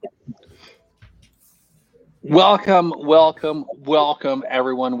Welcome,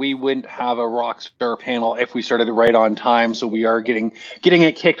 everyone. We wouldn't have a Rockstar panel if we started right on time, so we are getting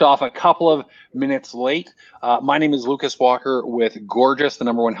it kicked off a couple of minutes late. My name is Lucas Walker with Gorgias, the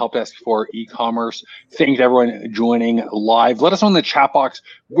 #1 help desk for e-commerce. Thanks everyone joining live. Let us know in the chat box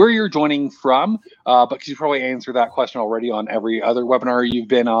where you're joining from, because you probably answered that question already on every other webinar you've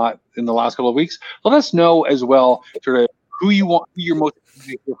been on in the last couple of weeks. Let us know as well sort of who you're most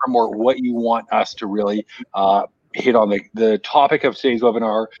interested to hear from, or what you want us to really hit on. The topic of today's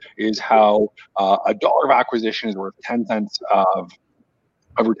webinar is how a dollar of acquisition is worth 10 cents of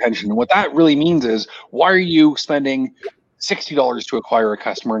retention. And what that really means is, why are you spending $60 to acquire a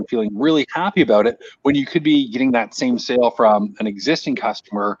customer and feeling really happy about it when you could be getting that same sale from an existing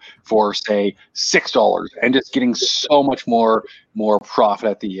customer for, say, $6 and just getting so much more profit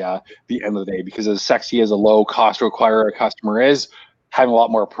at the end of the day? Because as sexy as a low cost to acquire a customer is, having a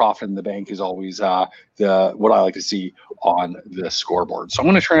lot more profit in the bank is always what I like to see on the scoreboard. So I'm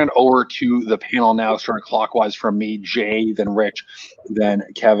going to turn it over to the panel now, starting clockwise from me, Jay, then Rich, then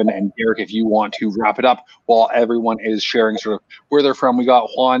Kevin, and Derek, if you want to wrap it up while everyone is sharing sort of where they're from. We got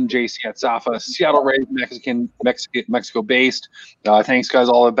Juan, JC at Safa, Seattle raised, Mexico based. Thanks, guys.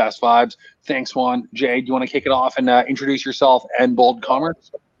 All the best vibes. Thanks, Juan. Jay, do you want to kick it off and introduce yourself and Bold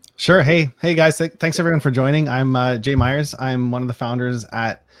Commerce? Sure. Hey guys. Thanks everyone for joining. I'm Jay Myers. I'm one of the founders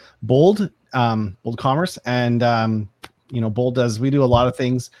at Bold Commerce, and Bold we do a lot of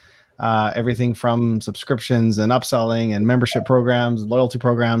things, everything from subscriptions and upselling and membership programs, loyalty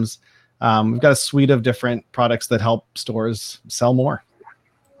programs. We've got a suite of different products that help stores sell more.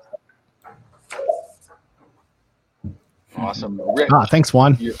 Awesome. Rich. Thanks,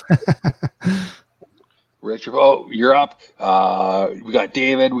 Juan. Rich, you're up. We got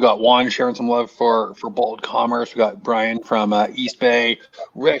David. We got Juan sharing some love for Bold Commerce. We got Brian from East Bay.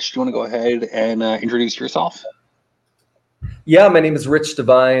 Rich, do you want to go ahead and introduce yourself? Yeah, my name is Rich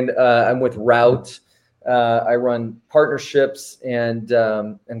Devine. I'm with Route. I run partnerships and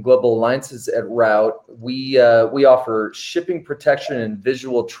global alliances at Route. We offer shipping protection and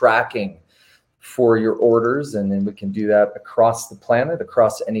visual tracking for your orders, and then we can do that across the planet,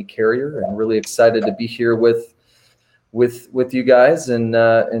 across any carrier. And really excited to be here with you guys and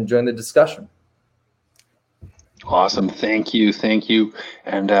join the discussion. Awesome, thank you.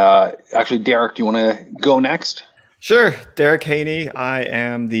 And actually, Derek, do you want to go next? Sure. Derek Haney. I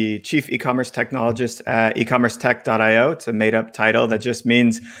am the Chief E-commerce Technologist at ecommercetech.io. It's a made-up title that just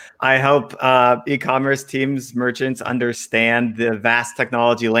means I help e-commerce teams, merchants understand the vast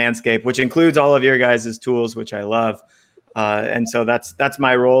technology landscape, which includes all of your guys' tools, which I love. And so that's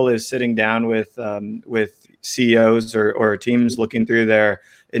my role, is sitting down with CEOs or teams, looking through their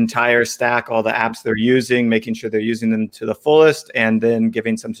entire stack, all the apps they're using, making sure they're using them to the fullest, and then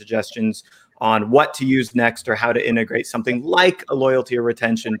giving some suggestions on what to use next, or how to integrate something like a loyalty or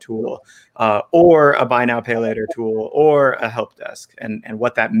retention tool, or a buy now, pay later tool, or a help desk, and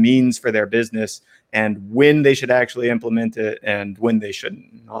what that means for their business, and when they should actually implement it and when they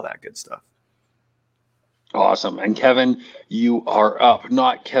shouldn't, and all that good stuff. Awesome. And Kevin, you are up.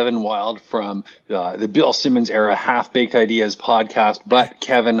 Not Kevin Wild from the Bill Simmons era Half-Baked Ideas podcast, but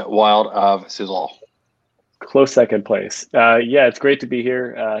Kevin Wild of Sizzle. Close second place. Yeah, it's great to be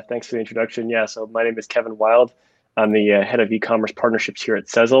here. Thanks for the introduction. Yeah, so my name is Kevin Wild. I'm the head of e-commerce partnerships here at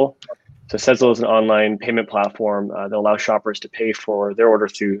Sezzle. So Sezzle is an online payment platform that allows shoppers to pay for their order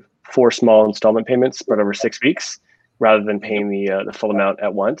through 4 small installment payments spread over 6 weeks, rather than paying the full amount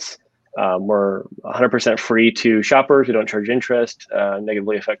at once. We're 100% free to shoppers. We don't charge interest,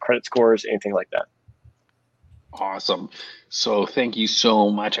 negatively affect credit scores, anything like that. Awesome. So thank you so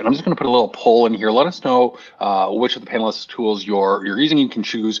much. And I'm just going to put a little poll in here. Let us know which of the panelists' tools you're using. You can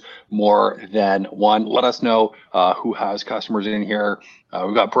choose more than one. Let us know who has customers in here.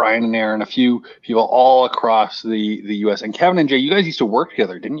 We've got Brian and Aaron, a few people all across the US. And Kevin and Jay, you guys used to work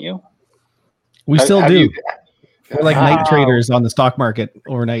together, didn't you? We still do. We're like night traders on the stock market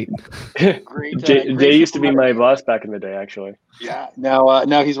overnight. Great. Jay used to be my boss back in the day, actually. Yeah.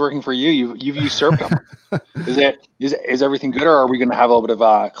 Now he's working for you. You've usurped him. Is everything good, or are we going to have a little bit of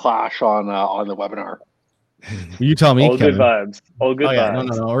a clash on the webinar? You tell me. All Kevin. Good vibes. All good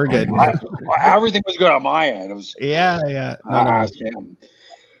vibes. No, we're good. Everything was good on my end. It was. Yeah. No.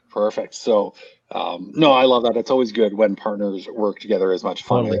 Perfect. So. No, I love that. It's always good when partners work together. As much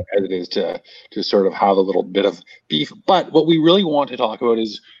fun as it is to sort of have a little bit of beef. But what we really want to talk about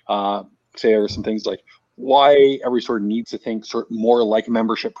is, say, there are some things like why every store needs to think sort of more like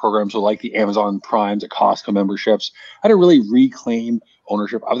membership programs, or like the Amazon Primes, the Costco memberships, how to really reclaim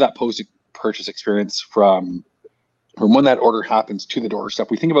ownership of that post-purchase experience from when that order happens to the doorstep.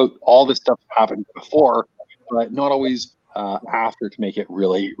 We think about all this stuff that happened before, but not always after to make it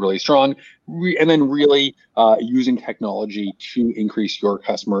really, really strong. And then really using technology to increase your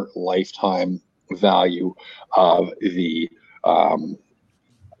customer lifetime value of the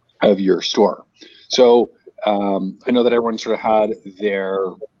of your store. So I know that everyone sort of had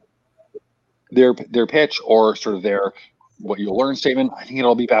their pitch or sort of their what you'll learn statement. I think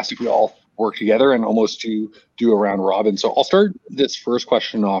it'll be best if we all work together and almost do a round robin. So I'll start this first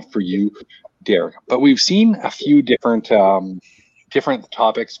question off for you, Derek. But we've seen a few different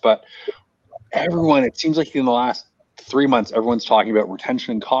topics, but everyone, it seems like in the last 3 months, everyone's talking about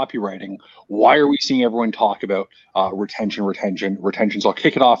retention and copywriting. Why are we seeing everyone talk about retention? So I'll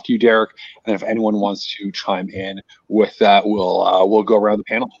kick it off to you, Derek, and if anyone wants to chime in with that, we'll go around the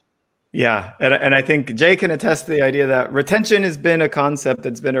panel. Yeah, and I think Jay can attest to the idea that retention has been a concept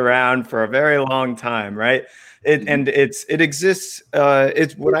that's been around for a very long time, right? It exists.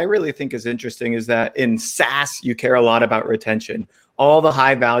 It's what I really think is interesting is that in SaaS you care a lot about retention. All the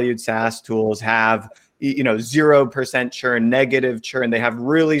high valued SaaS tools have 0% churn, negative churn. They have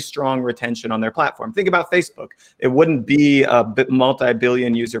really strong retention on their platform. Think about Facebook. It wouldn't be a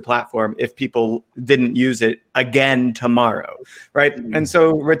multi-billion user platform if people didn't use it again tomorrow, right? And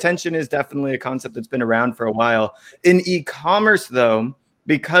so retention is definitely a concept that's been around for a while. In e-commerce, though,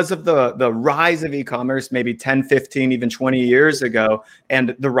 because of the rise of e-commerce, maybe 10, 15, even 20 years ago,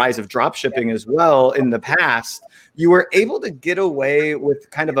 and the rise of drop shipping as well in the past, you were able to get away with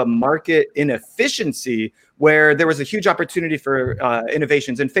kind of a market inefficiency where there was a huge opportunity for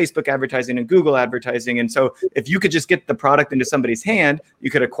innovations in Facebook advertising and Google advertising. And so if you could just get the product into somebody's hand,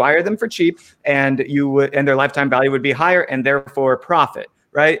 you could acquire them for cheap and their lifetime value would be higher and therefore profit.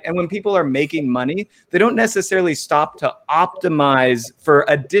 Right. And when people are making money, they don't necessarily stop to optimize for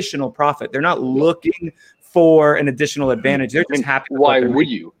additional profit. They're not looking for an additional advantage. They're just happy. Why would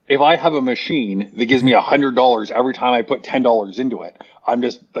you? If I have a machine that gives me $100 every time I put $10 into it, I'm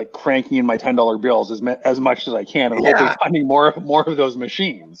just like cranking in my $10 bills as much as I can and hopefully finding more of those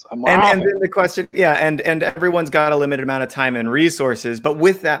machines. And then the question, and everyone's got a limited amount of time and resources, but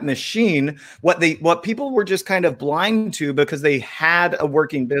with that machine, what people were just kind of blind to because they had a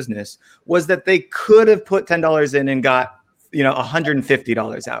working business was that they could have put $10 in and got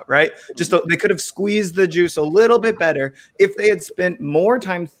 $150 out, right? Just they could have squeezed the juice a little bit better if they had spent more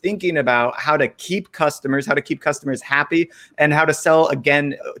time thinking about how to keep customers happy, and how to sell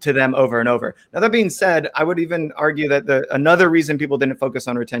again to them over and over. Now, that being said, I would even argue that another reason people didn't focus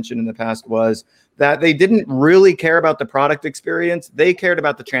on retention in the past was that they didn't really care about the product experience. They cared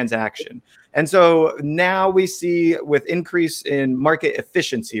about the transaction. And so now we see with increase in market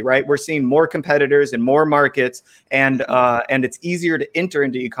efficiency, right? We're seeing more competitors in more markets, and it's easier to enter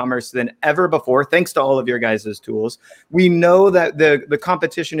into e-commerce than ever before, thanks to all of your guys' tools. We know that the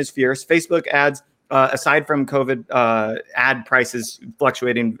competition is fierce. Facebook ads, aside from COVID ad prices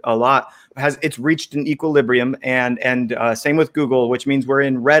fluctuating a lot, it's reached an equilibrium, and same with Google, which means we're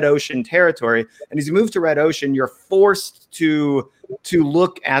in red ocean territory. And as you move to red ocean, you're forced to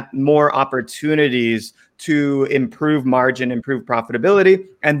look at more opportunities to improve margin, improve profitability.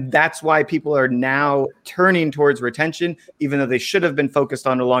 And that's why people are now turning towards retention, even though they should have been focused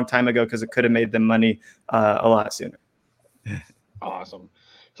on a long time ago because it could have made them money a lot sooner. Awesome.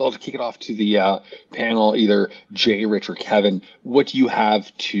 So I'll just kick it off to the panel, either Jay, Rich, or Kevin. What do you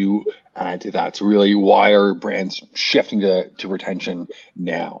have to add to that? So really, why are brands shifting to retention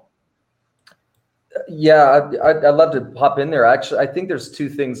now? Yeah, I'd love to hop in there. Actually, I think there's two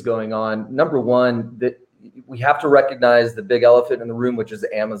things going on. Number one, that we have to recognize the big elephant in the room, which is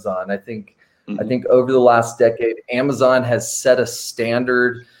Amazon. I think over the last decade, Amazon has set a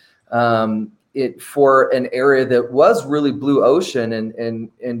standard for an area that was really blue ocean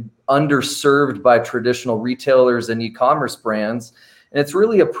and underserved by traditional retailers and e-commerce brands. And it's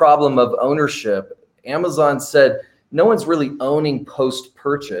really a problem of ownership. Amazon said no one's really owning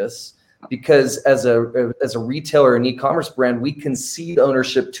post-purchase, because as a retailer and e-commerce brand, we concede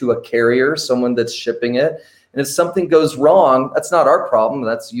ownership to a carrier, someone that's shipping it. And if something goes wrong, that's not our problem.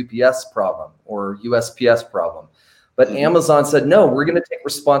 That's UPS problem or USPS problem. But Amazon said, no, we're going to take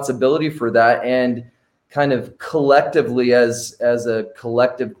responsibility for that. And kind of collectively, as a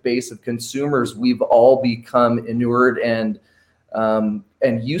collective base of consumers, we've all become inured and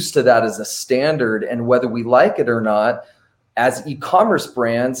used to that as a standard. And whether we like it or not, as e-commerce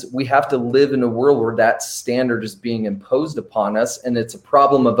brands, we have to live in a world where that standard is being imposed upon us. And it's a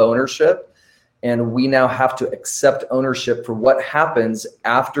problem of ownership. And we now have to accept ownership for what happens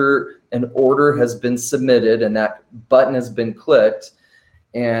after an order has been submitted and that button has been clicked,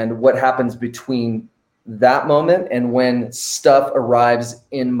 and what happens between that moment and when stuff arrives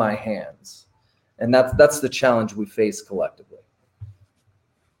in my hands. And that's the challenge we face collectively.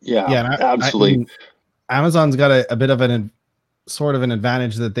 Yeah, and absolutely. I mean, Amazon's got a bit of sort of an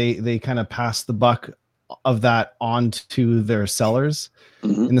advantage that they kind of pass the buck of that on to their sellers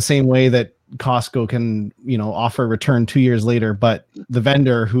in the same way that Costco can, offer a return 2 years later, but the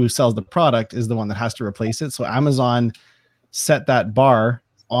vendor who sells the product is the one that has to replace it. So Amazon set that bar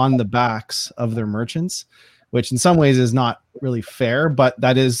on the backs of their merchants, which in some ways is not really fair, but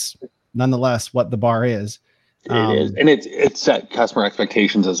that is nonetheless what the bar is. It is, and it's set customer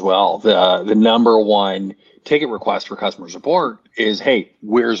expectations as well. The number one ticket request for customer support is, hey,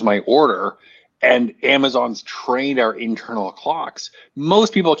 where's my order? And Amazon's trained our internal clocks.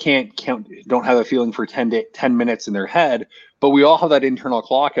 Most people can't count, don't have a feeling for 10 minutes in their head, but we all have that internal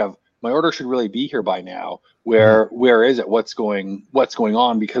clock of, my order should really be here by now. Where is it? What's going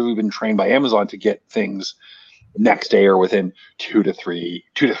on? Because we've been trained by Amazon to get things next day or within 2 to 3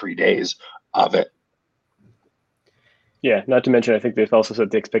 days of it. Yeah, not to mention, I think they've also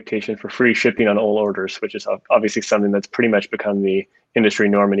set the expectation for free shipping on all orders, which is obviously something that's pretty much become the industry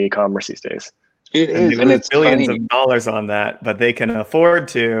norm in e-commerce these days. It is, and it's billions of dollars on that, but they can afford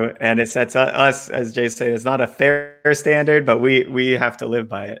to, and it sets us, as Jay said, it's not a fair standard, but we have to live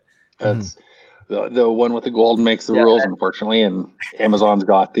by it. That's the one with the gold makes the rules, unfortunately, and Amazon's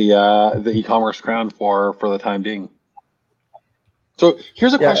got the e-commerce crown for the time being. So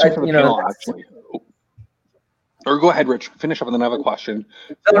here's a question for the panel, actually. Or go ahead, Rich. Finish up, and then I have a question.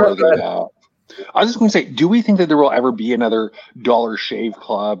 I was just going to say, do we think that there will ever be another Dollar Shave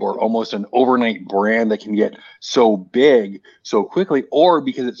Club or almost an overnight brand that can get so big so quickly, or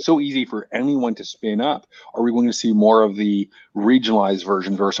because it's so easy for anyone to spin up, are we going to see more of the regionalized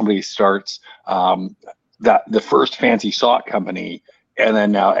versions where somebody starts the first fancy sock company, and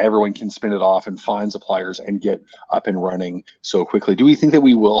then now everyone can spin it off and find suppliers and get up and running so quickly? Do we think that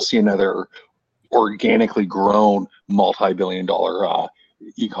we will see another organically grown multi-billion-dollar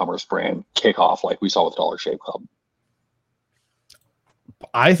e-commerce brand kick off like we saw with Dollar Shave Club?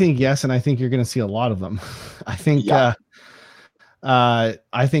 I think yes, and I think you're going to see a lot of them. I think I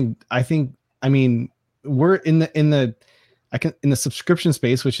mean, we're in the subscription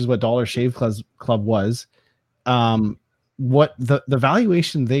space, which is what Dollar Shave Club was. What the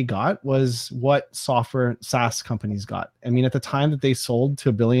valuation they got was what software SaaS companies got. I mean, at the time that they sold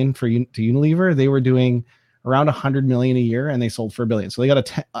to $1 billion to Unilever, they were doing around 100 million a year, and they sold for $1 billion. So they got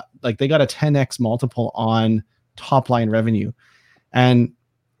a 10x multiple on top line revenue, and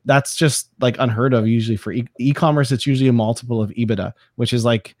that's just like unheard of. Usually for e-commerce, it's usually a multiple of EBITDA, which is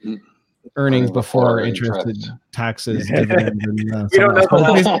like earnings before interest, taxes, dividends, and you don't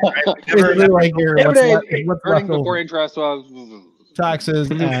know basically like what's earnings left before over. Interest,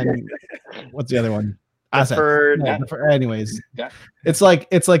 Taxes, and what's the other one? Deferred. Anyways, it's like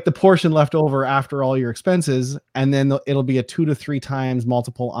the portion left over after all your expenses, and then it'll be a 2 to 3 times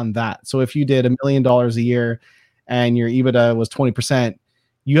multiple on that. So if you did $1 million a year and your EBITDA was 20%,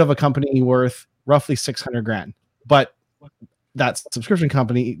 you have a company worth roughly 600 grand. But that subscription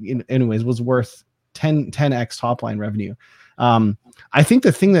company, anyways, was worth 10x top line revenue. I think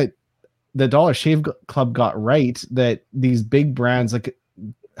the thing that the Dollar Shave Club got right, that these big brands like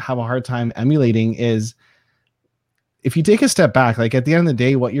have a hard time emulating, is if you take a step back, like at the end of the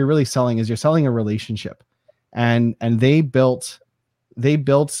day, what you're really selling is you're selling a relationship, and they built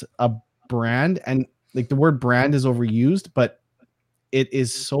a brand, and like the word brand is overused, but it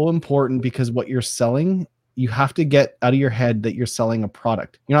is so important because what you're selling, you have to get out of your head that you're selling a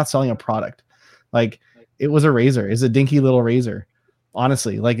product. You're not selling a product. Like it was a razor. It's a dinky little razor.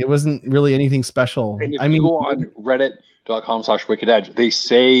 Honestly, like it wasn't really anything special. And if you go on reddit.com/wickededge, they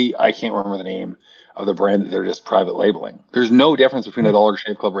say, I can't remember the name of the brand, that they're just private labeling. There's no difference between a Dollar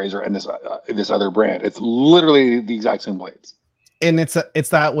Shave Club razor and this other brand. It's literally the exact same blades. And it's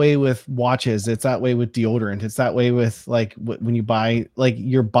that way with watches. It's that way with deodorant. It's that way with like when you buy, like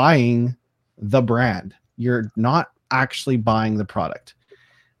you're buying the brand. You're not actually buying the product.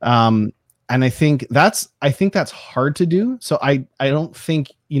 And I think that's hard to do. So I don't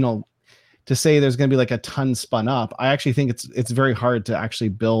think, to say there's going to be like a ton spun up. I actually think it's very hard to actually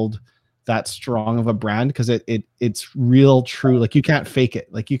build that strong of a brand, because it's real true. Like you can't fake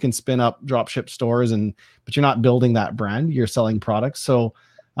it. Like you can spin up drop ship stores but you're not building that brand. You're selling products. So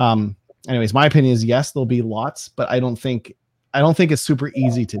anyways, my opinion is yes, there'll be lots, but I don't think it's super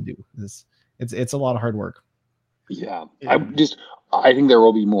easy to do. It's a lot of hard work. Yeah. I think there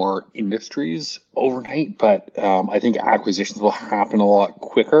will be more industries overnight, but I think acquisitions will happen a lot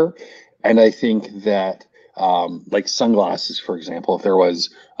quicker. And I think that like sunglasses, for example, if there was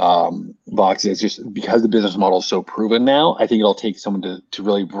boxes, it's just because the business model is so proven now, I think it'll take someone to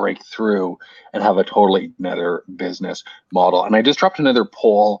really break through and have a totally another business model. And I just dropped another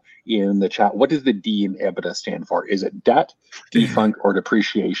poll in the chat. What does the D in EBITDA stand for? Is it debt, defunct, or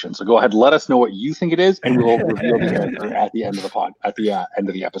depreciation? So go ahead, let us know what you think it is, and we'll reveal the answer at the end of the end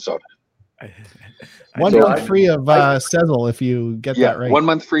of the episode. 1 month free of Sezzle if you get that right. 1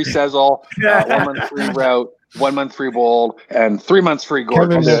 month free Sezzle, 1 month free Route, 1 month free Bold, and 3 months free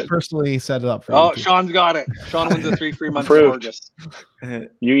Gorgeous. Kevin will personally set it up for you. Oh, Sean's got it. Sean wins the 3 free months of Gorgeous.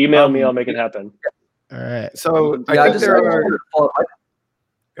 You email me, I'll make it happen. All right. So Yeah,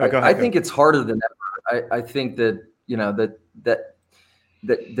 I think it's harder than ever. I think that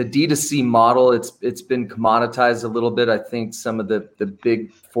the D2C model, it's been commoditized a little bit. I think some of the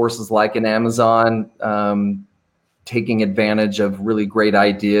big forces like an Amazon taking advantage of really great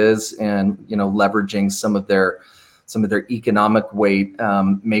ideas and leveraging some of their economic weight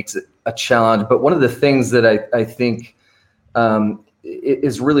makes it a challenge. But one of the things that I think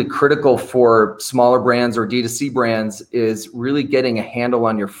is really critical for smaller brands or D2C brands is really getting a handle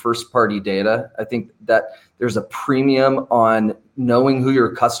on your first party data. I think that there's a premium on knowing who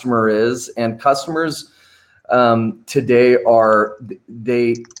your customer is, and customers today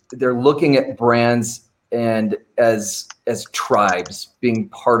they're looking at brands and as tribes, being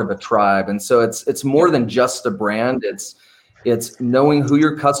part of a tribe. And so it's more than just a brand. It's knowing who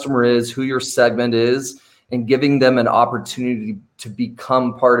your customer is, who your segment is, and giving them an opportunity to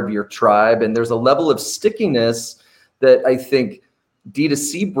become part of your tribe. And there's a level of stickiness that I think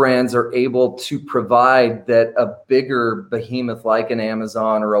D2C brands are able to provide that a bigger behemoth like an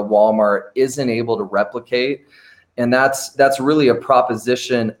Amazon or a Walmart isn't able to replicate. And that's really a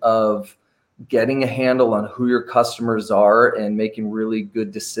proposition of getting a handle on who your customers are and making really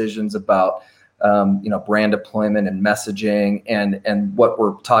good decisions about brand deployment and messaging and what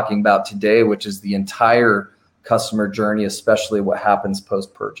we're talking about today, which is the entire customer journey, especially what happens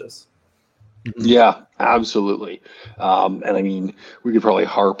post-purchase. Yeah, absolutely. And I mean, we could probably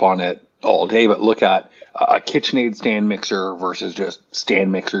harp on it all day, but look at a KitchenAid stand mixer versus just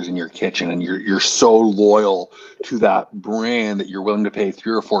stand mixers in your kitchen, and you're so loyal to that brand that you're willing to pay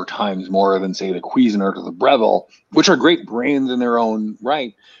 3 or 4 times more than, say, the Cuisinart or the Breville, which are great brands in their own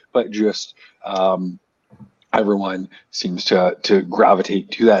right, but just everyone seems to gravitate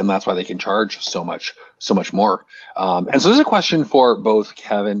to that, and that's why they can charge so much more. And so this is a question for both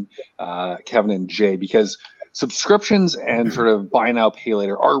Kevin and Jay, because subscriptions and sort of buy now, pay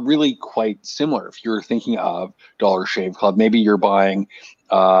later are really quite similar. If you're thinking of Dollar Shave Club, maybe you're buying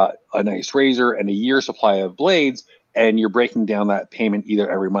a nice razor and a year's supply of blades, and you're breaking down that payment either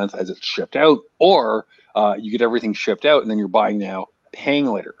every month as it's shipped out, or you get everything shipped out and then you're buying now, paying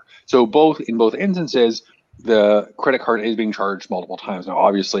later. So in both instances, the credit card is being charged multiple times. Now,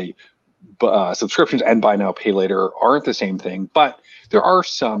 obviously, subscriptions and buy now, pay later aren't the same thing, but there are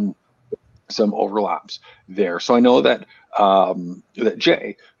some overlaps there. So I know that that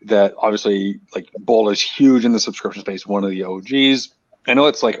Jay, that obviously like Bold is huge in the subscription space, one of the OGs. I know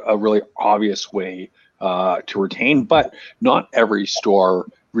it's like a really obvious way to retain, but not every store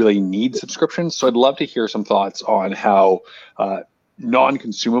really needs subscriptions. So I'd love to hear some thoughts on how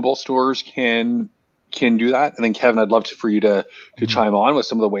non-consumable stores can do that. And then Kevin, I'd love for you to chime on with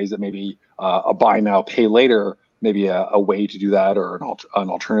some of the ways that maybe a buy now, pay later, maybe a way to do that, or an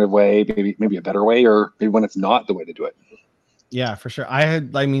alternative way, maybe a better way, or maybe when it's not the way to do it. Yeah, for sure.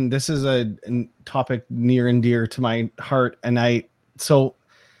 This is a topic near and dear to my heart. And so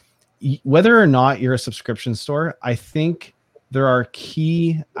whether or not you're a subscription store, I think there are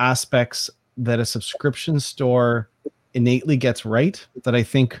key aspects that a subscription store innately gets right that I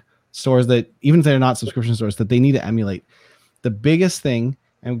think stores that, even if they're not subscription stores, that they need to emulate. The biggest thing,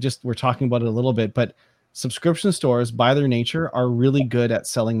 and we're talking about it a little bit, but subscription stores by their nature are really good at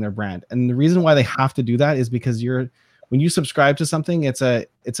selling their brand. And the reason why they have to do that is because when you subscribe to something, it's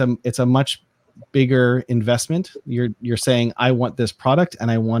a much bigger investment. You're saying, I want this product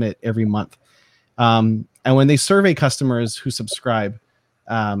and I want it every month. And when they survey customers who subscribe,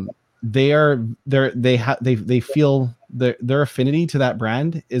 they feel their affinity to that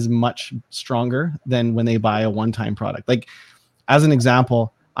brand is much stronger than when they buy a one-time product. Like, as an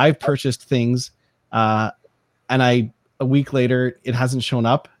example, I've purchased things and a week later it hasn't shown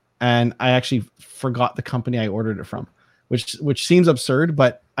up, and I actually forgot the company I ordered it from, which seems absurd,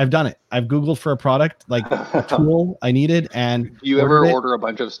 but I've done it. I've Googled for a product, like a tool I needed, and do you ever order a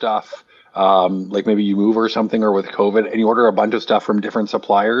bunch of stuff? Like maybe you move or something, or with COVID, and you order a bunch of stuff from different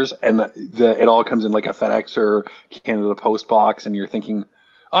suppliers, and it all comes in like a FedEx or Canada Post box, and you're thinking,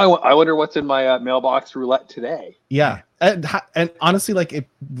 I wonder what's in my mailbox roulette today. Yeah. And honestly, like it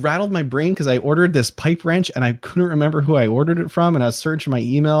rattled my brain because I ordered this pipe wrench and I couldn't remember who I ordered it from. And I was searching my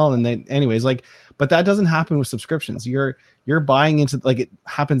email and then anyways, like, but that doesn't happen with subscriptions. You're buying into, like, it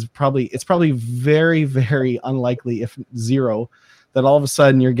happens it's probably very, very unlikely, if zero, that all of a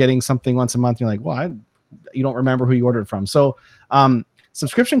sudden you're getting something once a month. And you're like, well, you don't remember who you ordered from. So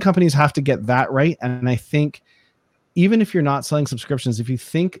subscription companies have to get that right. And I think even if you're not selling subscriptions, if you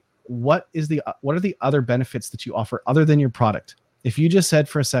think, what are the other benefits that you offer other than your product? If you just said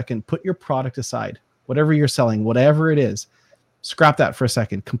for a second, put your product aside, whatever you're selling, whatever it is, scrap that for a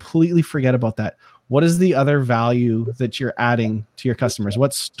second, completely forget about that. What is the other value that you're adding to your customers?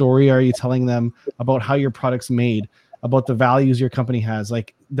 What story are you telling them about how your product's made, about the values your company has,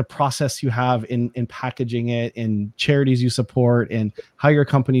 like the process you have in packaging it, in charities you support, and how your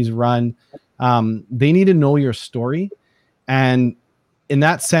company's run? They need to know your story. And in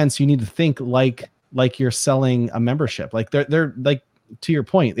that sense, you need to think like you're selling a membership. Like they're like, to your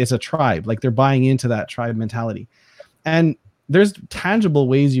point, it's a tribe. Like they're buying into that tribe mentality. And there's tangible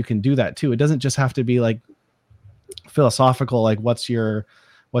ways you can do that too. It doesn't just have to be like philosophical, like what's your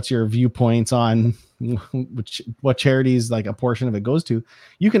viewpoints on what charities like a portion of it goes to.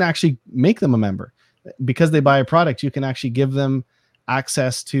 You can actually make them a member. Because they buy a product, you can actually give them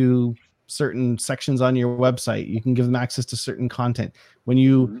access to certain sections on your website. You can give them access to certain content. When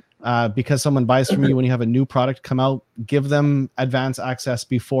you because someone buys from you when you have a new product come out, give them advance access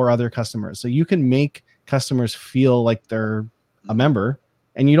before other customers. So you can make customers feel like they're a member,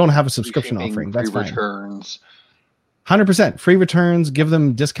 and you don't have a subscription offering. That's fine. Returns. 100% free returns. Give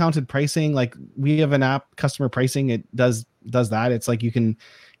them discounted pricing. Like we have an app, customer pricing. It does that. It's like you can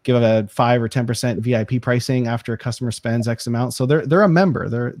give a 5 or 10% VIP pricing after a customer spends X amount. So they're a member.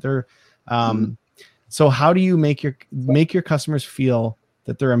 They're so how do you make your customers feel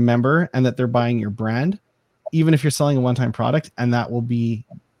that they're a member and that they're buying your brand, even if you're selling a one-time product? And that will be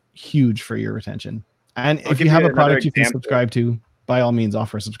huge for your retention. And if you have a product you can subscribe to, by all means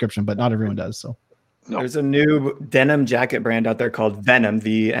offer a subscription, but not everyone does. So there's a new denim jacket brand out there called Venom,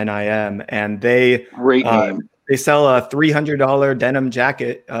 VNIM, and they great name. They sell a $300 denim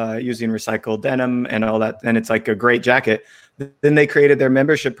jacket using recycled denim and all that, and it's like a great jacket. Then they created their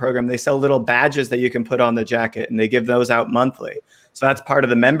membership program. They sell little badges that you can put on the jacket, and they give those out monthly. So that's part of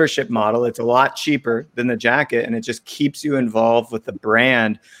the membership model. It's a lot cheaper than the jacket, and it just keeps you involved with the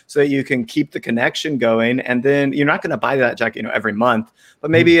brand so that you can keep the connection going. And then you're not going to buy that jacket, every month, but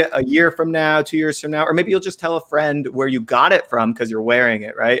maybe a year from now, 2 years from now, or maybe you'll just tell a friend where you got it from because you're wearing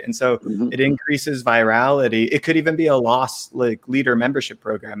it, right? And so it increases virality. It could even be a loss leader membership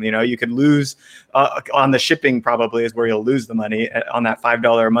program. You could lose on the shipping, probably is where you'll lose the money on that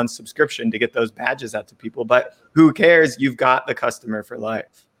 $5 a month subscription to get those badges out to people. But who cares? You've got the customer for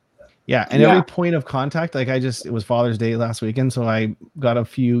life. Yeah. And every point of contact, like it was Father's Day last weekend. So I got a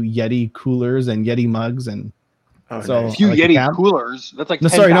few Yeti coolers and Yeti mugs and so nice. A few Yeti coolers. That's like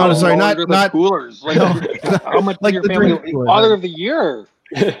not coolers. Like how much like your family Father of the Year.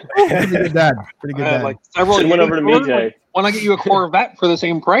 Pretty good dad. Like several Send one over to me, Jay. Why not get you a Corvette for the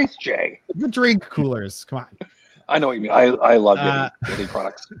same price, Jay? The drink coolers. Come on. I know what you mean. I love Yeti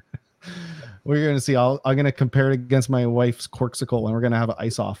products. We're going to see. I'm going to compare it against my wife's Corksicle, and we're going to have an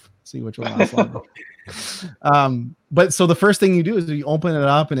ice off. See which one lasts longer. But so the first thing you do is you open it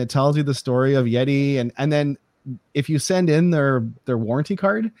up, and it tells you the story of Yeti, and then if you send in their warranty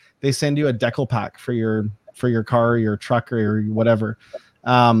card, they send you a decal pack for your car, your truck, or whatever.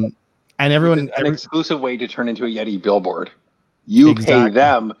 And everyone an exclusive way to turn into a Yeti billboard. You pay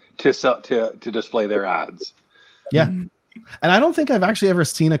them to sell to display their ads. Yeah. And I don't think I've actually ever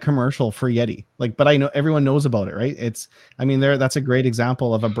seen a commercial for Yeti, but I know everyone knows about it, right? That's a great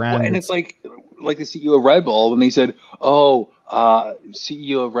example of a brand. Well, and it's like the CEO of Red Bull when they said,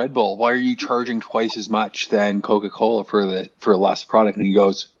 CEO of Red Bull, why are you charging twice as much than Coca-Cola for less product? And he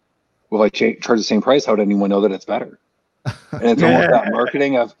goes, well, if I charge the same price, how would anyone know that it's better? And it's almost that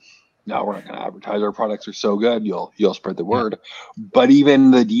marketing of, no, we're not going to advertise. Our products are so good, you'll spread the word. But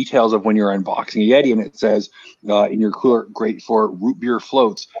even the details of when you're unboxing a Yeti and it says in your cooler, great for root beer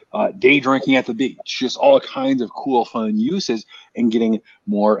floats, day drinking at the beach, just all kinds of cool, fun uses and getting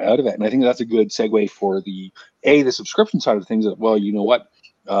more out of it. And I think that's a good segue for the subscription side of things. That, well, you know what?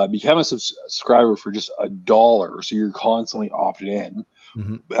 Become a subscriber for just $1, so you're constantly opted in.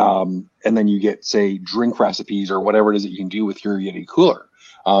 And then you get, say, drink recipes or whatever it is that you can do with your Yeti cooler.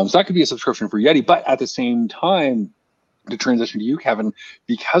 So that could be a subscription for Yeti, but at the same time, to transition to you, Kevin,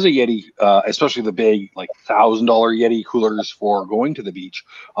 because of Yeti, especially the big $1,000 Yeti coolers for going to the beach,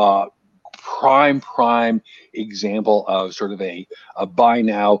 prime example of sort of a buy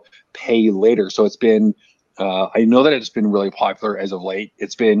now, pay later. So it's been, I know that it's been really popular as of late.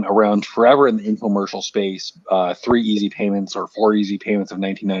 It's been around forever in the infomercial space. 3 easy payments or 4 easy payments of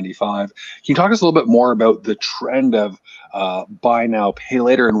 1995. Can you talk to us a little bit more about the trend of buy now, pay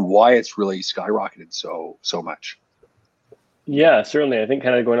later, and why it's really skyrocketed so much? Yeah, certainly. I think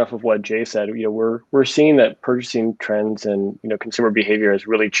kind of going off of what Jay said, we're seeing that purchasing trends and consumer behavior has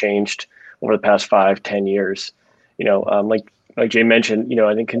really changed over the past 5-10 years. Like Jay mentioned,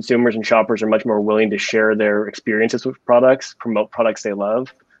 I think consumers and shoppers are much more willing to share their experiences with products, promote products they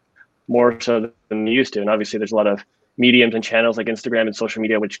love, more so than they used to. And obviously, there's a lot of mediums and channels like Instagram and social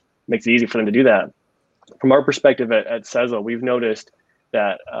media, which makes it easy for them to do that. From our perspective at Sezzle, we've noticed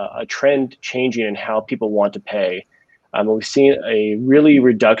that a trend changing in how people want to pay. We've seen a really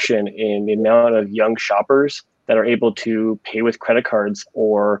reduction in the amount of young shoppers that are able to pay with credit cards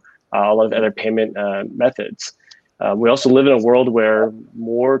or a lot of other payment methods. We also live in a world where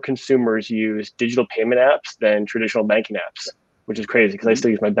more consumers use digital payment apps than traditional banking apps, which is crazy because I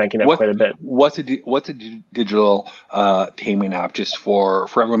still use my banking app quite a bit. What's a digital payment app, just for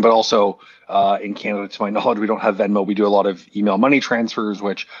everyone, but also in Canada, to my knowledge, we don't have Venmo. We do a lot of email money transfers,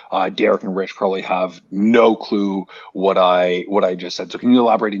 which Derek and Rich probably have no clue what I just said. So can you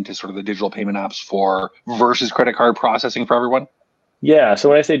elaborate into sort of the digital payment apps versus credit card processing for everyone? Yeah. So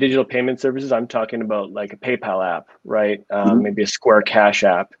when I say digital payment services, I'm talking about like a PayPal app, right? Maybe a Square Cash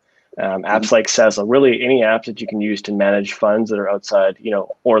app, apps like Sezzle, really any apps that you can use to manage funds that are outside,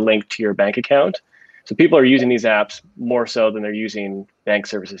 or linked to your bank account. So people are using these apps more so than they're using bank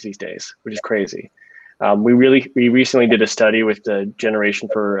services these days, which is crazy. We recently did a study with the Generation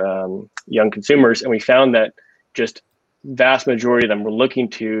for Young Consumers, and we found that just vast majority of them were looking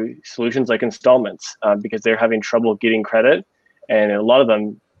to solutions like installments because they're having trouble getting credit. And a lot of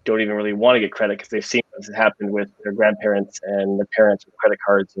them don't even really want to get credit because they've seen what's happened with their grandparents and their parents with credit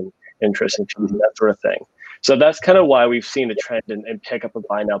cards and interest and fees and that sort of thing. So that's kind of why we've seen a trend and pick up a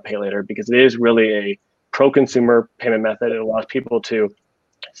buy now, pay later, because it is really a pro-consumer payment method. It allows people to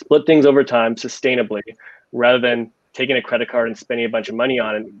split things over time sustainably rather than taking a credit card and spending a bunch of money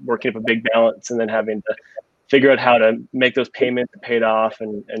on it, working up a big balance, and then having to figure out how to make those payments, pay it off,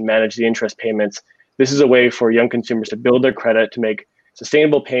 and manage the interest payments. This is a way for young consumers to build their credit, to make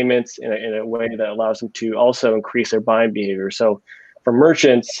sustainable payments in a way that allows them to also increase their buying behavior. So for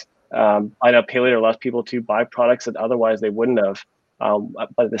merchants, buy now, pay later allows people to buy products that otherwise they wouldn't have,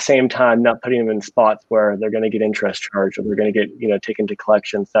 but at the same time, not putting them in spots where they're going to get interest charged or they're going to get taken to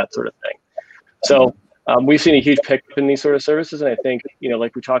collections, that sort of thing. So we've seen a huge pickup in these sort of services. And I think,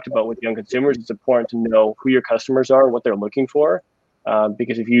 like we talked about with young consumers, it's important to know who your customers are, what they're looking for.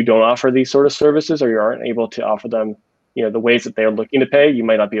 Because if you don't offer these sort of services or you aren't able to offer them, the ways that they're looking to pay, you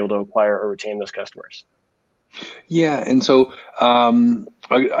might not be able to acquire or retain those customers. Yeah, and so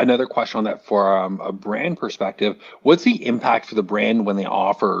another question on that for a brand perspective, what's the impact for the brand when they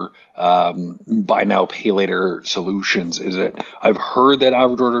offer buy now, pay later solutions? I've heard that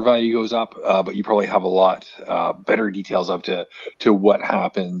average order value goes up, but you probably have a lot better details up to what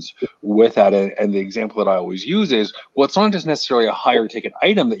happens with that. And the example that I always use is, well, it's not just necessarily a higher ticket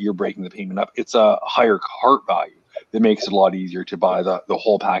item that you're breaking the payment up, it's a higher cart value that makes it a lot easier to buy the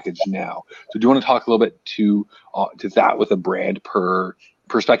whole package now. So do you want to talk a little bit to that with a brand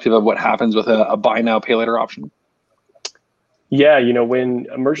perspective of what happens with a buy now, pay later option? Yeah, when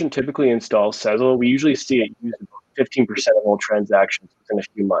a merchant typically installs Sezzle, we usually see it use about 15% of all transactions within a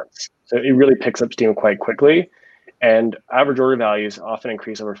few months. So it really picks up steam quite quickly. And average order values often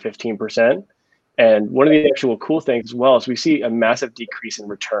increase over 15%. And one of the actual cool things as well is we see a massive decrease in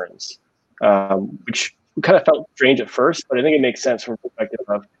returns, which kind of felt strange at first, but I think it makes sense from the perspective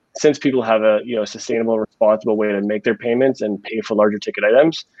of, since people have a sustainable, responsible way to make their payments and pay for larger ticket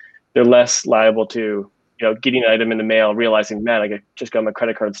items, they're less liable to getting an item in the mail, realizing, man, I just got my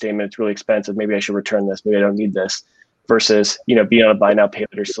credit card statement, it's really expensive, maybe I should return this, maybe I don't need this, versus being on a buy now, pay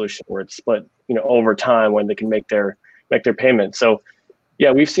later solution where it's split over time when they can make their payments. So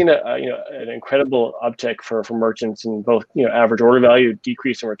yeah, we've seen an incredible uptick for merchants in both average order value,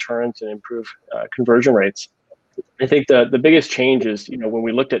 decrease in returns, and improve conversion rates. I think the biggest change is when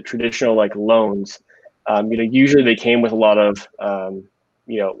we looked at traditional like loans, usually they came with a lot of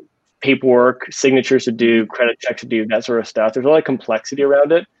paperwork, signatures to do, credit checks to do, that sort of stuff. There's a lot of complexity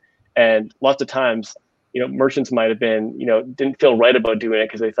around it, and lots of times merchants might have been, didn't feel right about doing it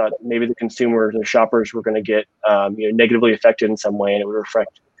because they thought maybe the consumers or shoppers were going to get, negatively affected in some way, and it would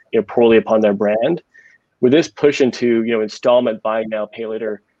reflect, poorly upon their brand. With this push into, installment buy now, pay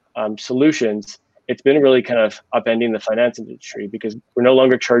later solutions, it's been really kind of upending the finance industry because we're no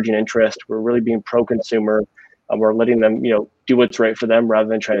longer charging interest. We're really being pro-consumer. We're letting them, do what's right for them rather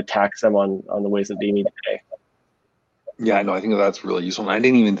than trying to tax them on the ways that they need to pay. Yeah, no, I think that's really useful. And I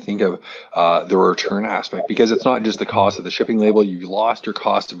didn't even think of the return aspect, because it's not just the cost of the shipping label. You lost your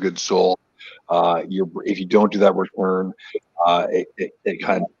cost of goods sold. If you don't do that return, it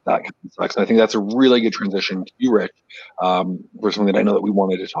kind of sucks. And I think that's a really good transition to you, Rich, for something that I know that we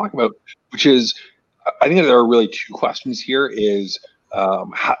wanted to talk about, which is, I think that there are really two questions here. Is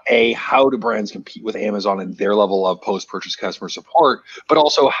how do brands compete with Amazon and their level of post-purchase customer support, but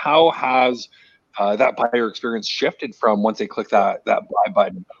also how has that buyer experience shifted from once they click that buy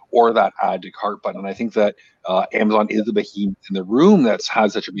button or that add to cart button? And I think that Amazon is the behemoth in the room that's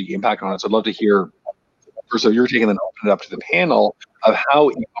had such a big impact on it. So I'd love to hear, first, so you're taking and open it up to the panel of how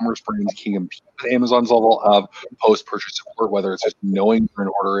e-commerce brands can compete with Amazon's level of post-purchase support, whether it's just knowing where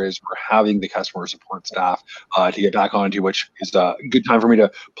an order is or having the customer support staff to get back onto, which is a good time for me to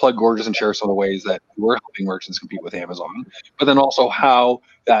plug Gorgias and share some of the ways that we're helping merchants compete with Amazon, but then also how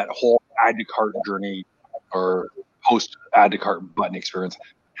that whole add to cart journey or post add to cart button experience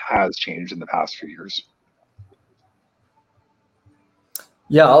has changed in the past few years.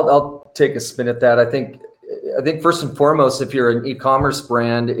 Yeah, I'll take a spin at that. I think first and foremost, if you're an e-commerce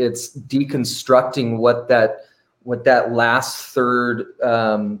brand, it's deconstructing what that last third,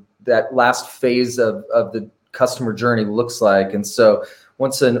 that last phase of the customer journey looks like. And so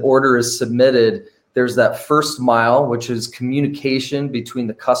once an order is submitted, there's that first mile, which is communication between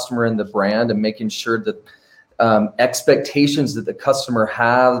the customer and the brand, and making sure that expectations that the customer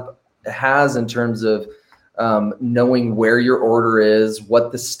has in terms of knowing where your order is,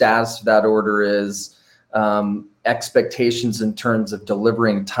 what the status of that order is, expectations in terms of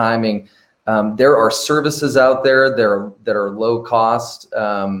delivering timing. There are services out there that are low cost.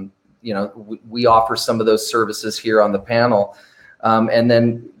 We offer some of those services here on the panel. And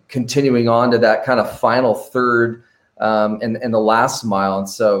then continuing on to that kind of final third and the last mile. And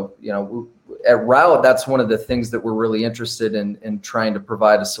so, at Route, that's one of the things that we're really interested in trying to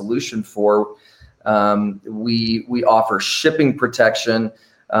provide a solution for. We offer shipping protection.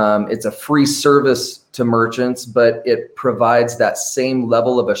 It's a free service to merchants, but it provides that same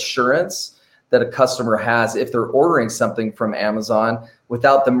level of assurance that a customer has if they're ordering something from Amazon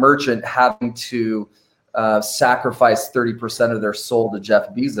without the merchant having to sacrifice 30% of their soul to Jeff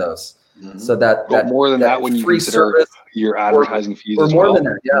Bezos. Mm-hmm. So that more than that when you consider service, your advertising fees or as more well. Than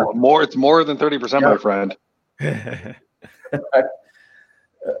that, yeah. It's more than 30%, yeah. My friend.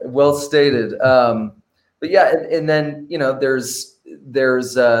 Well stated. But yeah, and then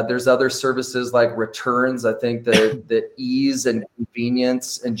there's other services like returns. I think the ease and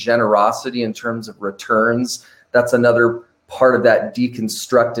convenience and generosity in terms of returns, that's another part of that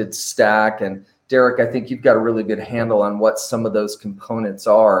deconstructed stack. And Derek, I think you've got a really good handle on what some of those components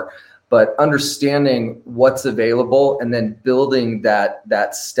are, but understanding what's available and then building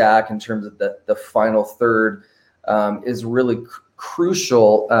that stack in terms of the final third is really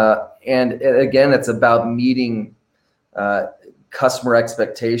crucial. And again, it's about meeting customer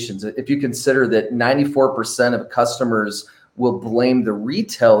expectations. If you consider that 94% of customers will blame the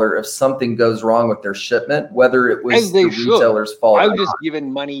retailer if something goes wrong with their shipment, whether it was the retailer's fault. I've just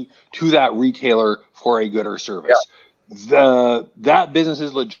given money to that retailer for a good or service. Yeah. That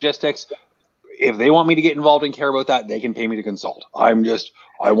business's logistics, if they want me to get involved and care about that, they can pay me to consult. I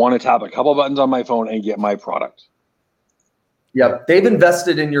want to tap a couple buttons on my phone and get my product. Yeah, they've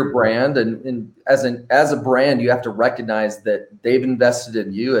invested in your brand, and as a brand, you have to recognize that they've invested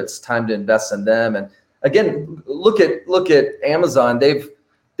in you. It's time to invest in them. And again, look at Amazon.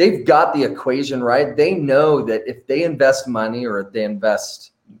 They've got the equation right. They know that if they invest money or if they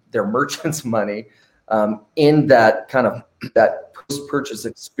invest their merchants' money in that kind of that post-purchase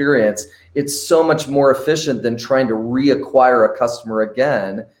experience, it's so much more efficient than trying to reacquire a customer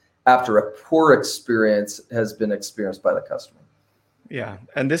again after a poor experience has been experienced by the customer. Yeah.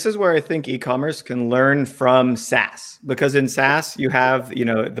 And this is where I think e-commerce can learn from SaaS, because in SaaS, you have,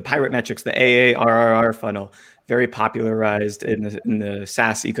 the pirate metrics, the AARR funnel, very popularized in the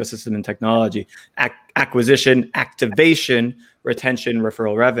SaaS ecosystem and technology. Acquisition, activation, retention,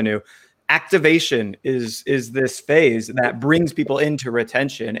 referral revenue. Activation is this phase that brings people into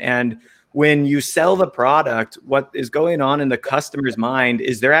retention. And when you sell the product, what is going on in the customer's mind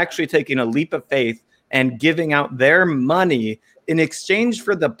is they're actually taking a leap of faith and giving out their money in exchange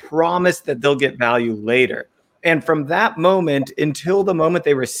for the promise that they'll get value later. And from that moment until the moment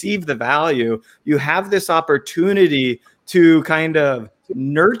they receive the value, you have this opportunity to kind of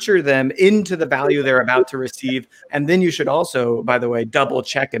nurture them into the value they're about to receive. And then you should also, by the way, double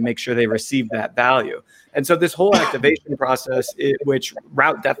check and make sure they receive that value. And so this whole activation process, which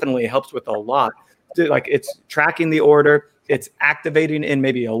Route definitely helps with a lot, like it's tracking the order, it's activating in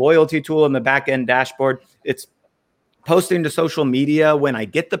maybe a loyalty tool in the back end dashboard, it's posting to social media when I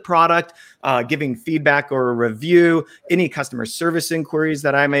get the product, giving feedback or a review, any customer service inquiries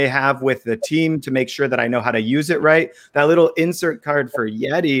that I may have with the team to make sure that I know how to use it right. That little insert card for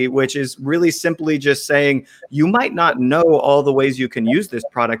Yeti, which is really simply just saying, you might not know all the ways you can use this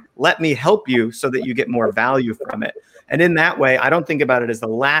product. Let me help you so that you get more value from it. And in that way, I don't think about it as the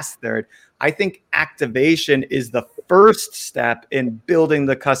last third. I think activation is the first step in building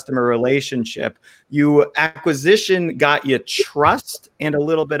the customer relationship. Acquisition got you trust and a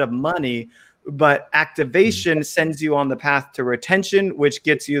little bit of money, but activation sends you on the path to retention, which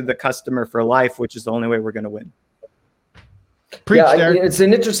gets you the customer for life, which is the only way we're going to win. Preach, yeah, Derek. it's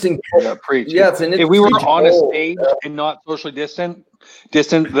an interesting. Yeah, preach. Yeah, it's an interesting. If we were on a poll. stage and not socially distant,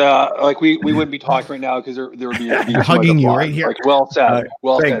 we wouldn't be talking right now because there would be too much Hugging you applause. right here. Like, well said.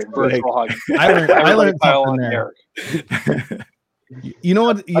 Thanks, said. Virtual hug. I learned Everybody pile something on there. Derek. You know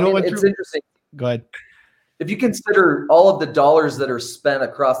what? It's interesting. Go ahead. If you consider all of the dollars that are spent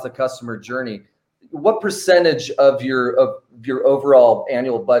across the customer journey, what percentage of your overall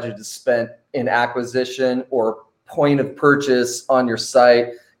annual budget is spent in acquisition or point of purchase on your site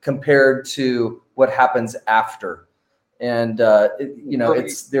compared to what happens after? And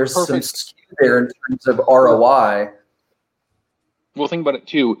there's some Perfect. skew there in terms of ROI. Well, think about it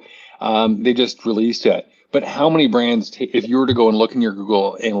too. They just released it, but how many brands? If you were to go and look in your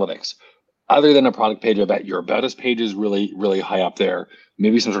Google Analytics, other than a product page, I bet your About Us page is really, really high up there.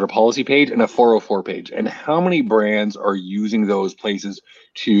 Maybe some sort of policy page and a 404 page. And how many brands are using those places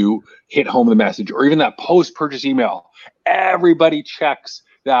to hit home the message, or even that post-purchase email? Everybody checks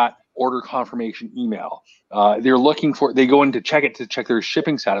that order confirmation email. They go in to check their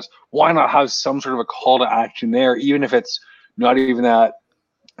shipping status. Why not have some sort of a call to action there, even if it's not even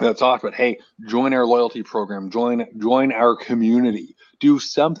that's off, but hey, join our loyalty program, join our community, do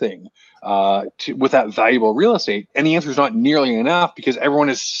something with that valuable real estate. And the answer is not nearly enough because everyone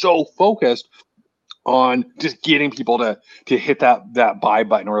is so focused on just getting people to hit that buy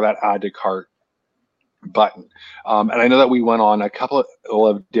button or that add to cart button. And I know that we went on a couple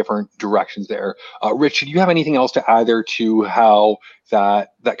of different directions there. Rich, do you have anything else to add there to how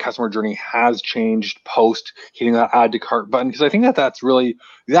that customer journey has changed post hitting that add to cart button? Because I think that's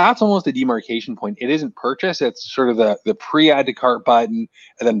almost the demarcation point. It isn't purchase, it's sort of the pre-add to cart button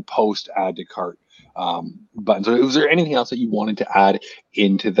and then post add to cart button. So was there anything else that you wanted to add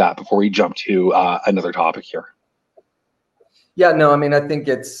into that before we jump to another topic here? Yeah, no, I mean, I think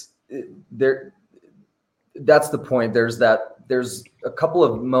it's there. That's the point. There's a couple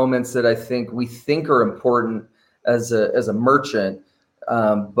of moments that I think we think are important as a merchant,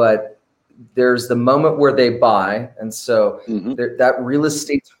 but there's the moment where they buy, and so that real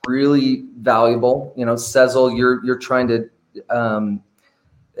estate's really valuable. You know, Sezzle, you're trying to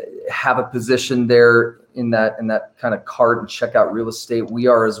have a position there in that kind of cart and checkout real estate. We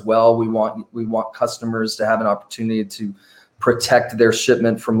are as well. We want customers to have an opportunity to protect their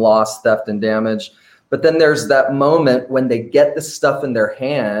shipment from loss, theft, and damage. But then there's that moment when they get the stuff in their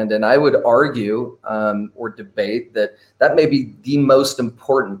hand, and I would argue or debate that may be the most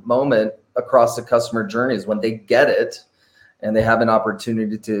important moment across the customer journey is when they get it and they have an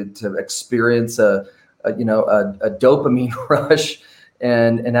opportunity to experience a dopamine rush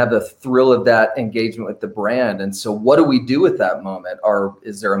and have the thrill of that engagement with the brand. And so what do we do with that moment?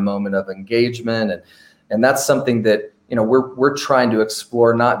 Is there a moment of engagement? And that's something that we're trying to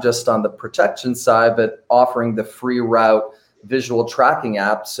explore, not just on the protection side, but offering the free Route visual tracking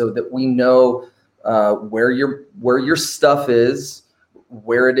app so that we know where your stuff is,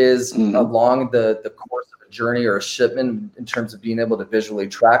 where it is along the course of a journey or a shipment in terms of being able to visually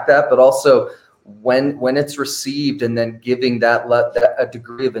track that, but also when it's received, and then giving that a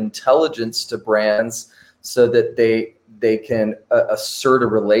degree of intelligence to brands so that they can assert a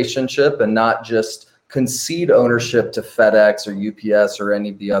relationship and not just concede ownership to FedEx or UPS or any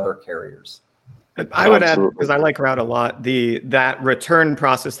of the other carriers. I would add, because I like Route a lot, that return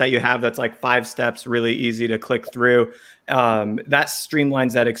process that you have that's like 5 steps, really easy to click through. That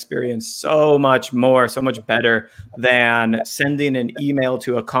streamlines that experience so much better than sending an email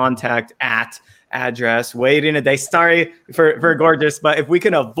to a contact at address, waiting a day. Sorry for gorgeous, but if we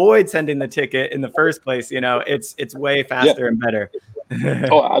can avoid sending the ticket in the first place, it's way faster and better.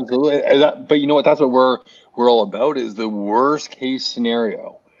 Oh, absolutely. But you know what? That's what we're all about, is the worst case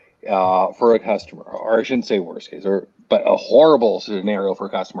scenario. for a customer, or I shouldn't say worst case, but a horrible scenario for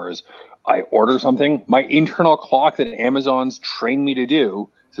customers. I order something, my internal clock that Amazon's trained me to do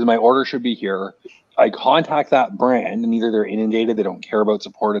says my order should be here. I contact that brand, and either they're inundated, they don't care about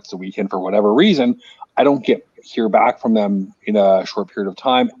support, it's the weekend for whatever reason. I don't hear back from them in a short period of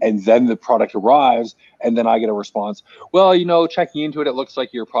time, and then the product arrives, and then I get a response. Well, checking into it, it looks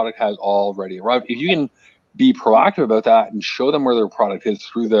like your product has already arrived. If you can be proactive about that and show them where their product is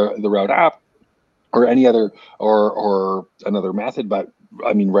through the Route app or any other or another method, but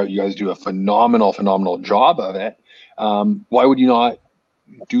I mean, Route, you guys do a phenomenal job of it. Why would you not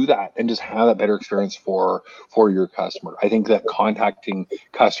do that and just have that better experience for your customer? I think that contacting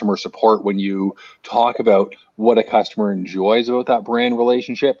customer support when you talk about what a customer enjoys about that brand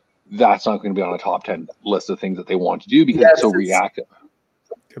relationship, that's not going to be on a top 10 list of things that they want to do because it's so reactive.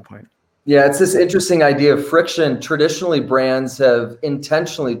 Good point. Yeah, it's this interesting idea of friction. Traditionally, brands have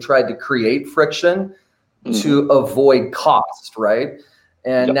intentionally tried to create friction to avoid cost, right?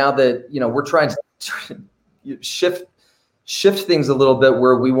 And now that we're trying to shift things a little bit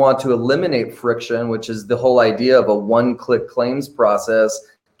where we want to eliminate friction, which is the whole idea of a one-click claims process.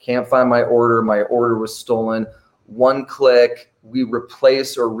 Can't find my order was stolen. One click, we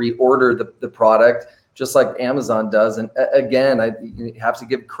replace or reorder the product, just like Amazon does. And again, you have to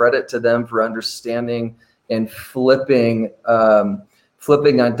give credit to them for understanding and flipping a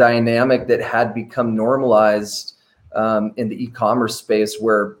dynamic that had become normalized in the e-commerce space,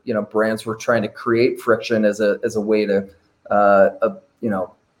 where brands were trying to create friction as a way to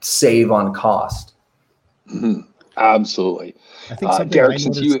save on cost. Absolutely. I think something Derek,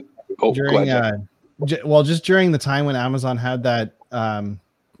 since you just during the time when Amazon had that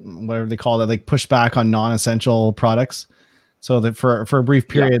whatever they call it, like pushback on non-essential products, so that for a brief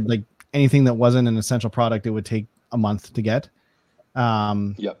period, like anything that wasn't an essential product, it would take a month to get.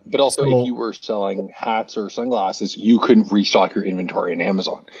 But also if you were selling hats or sunglasses, you couldn't restock your inventory in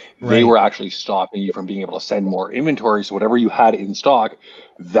Amazon. They were actually stopping you from being able to send more inventory. So whatever you had in stock,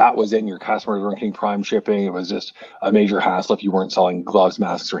 that was in. Your customers weren't getting prime shipping. It was just a major hassle if you weren't selling gloves,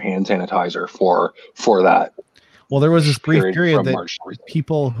 masks, or hand sanitizer for that. Well, there was this brief period that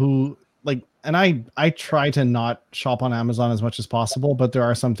people who and I try to not shop on Amazon as much as possible, but there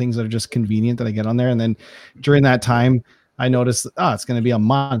are some things that are just convenient that I get on there. And then during that time, I noticed, it's going to be a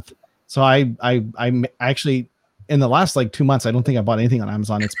month. So I actually, in the last 2 months, I don't think I bought anything on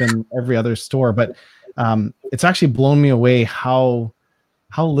Amazon. It's been every other store, but it's actually blown me away how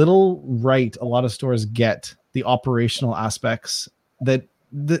little right a lot of stores get the operational aspects that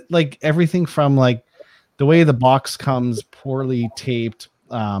everything from the way the box comes poorly taped.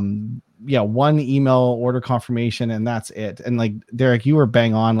 One email order confirmation and that's it. And Derek, you were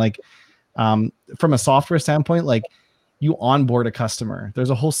bang on, from a software standpoint, you onboard a customer.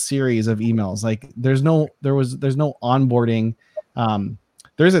 There's a whole series of emails. There's no onboarding.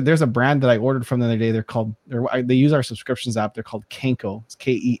 There's a brand that I ordered from the other day. They use our subscriptions app. They're called Kenko. It's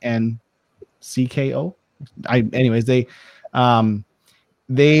KENCKO. Anyways,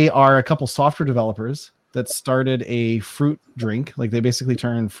 they are a couple software developers that started a fruit drink. They basically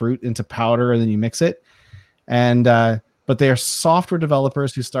turn fruit into powder and then you mix it. And but they are software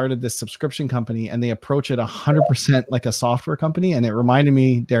developers who started this subscription company, and they approach it 100% like a software company. And it reminded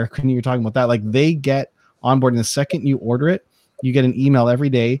me, Derek, when you were talking about that, they get on board. And the second you order it, you get an email every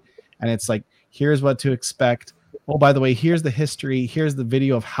day, and it's here's what to expect. Oh, by the way, here's the history. Here's the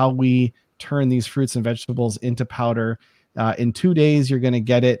video of how we turn these fruits and vegetables into powder. In 2 days, you're going to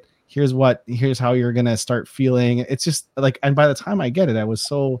get it. Here's how you're going to start feeling. It's just and by the time I get it, I was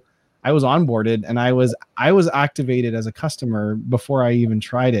onboarded and I was activated as a customer before I even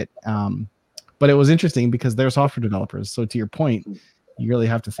tried it. But it was interesting because they're software developers. So to your point, you really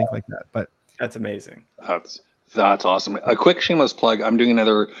have to think like that. But that's amazing. That's awesome. A quick shameless plug. I'm doing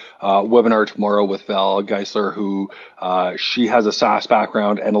another webinar tomorrow with Val Geisler, who she has a SaaS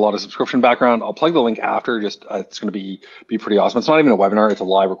background and a lot of subscription background. I'll plug the link after. Just it's going to be pretty awesome. It's not even a webinar. It's a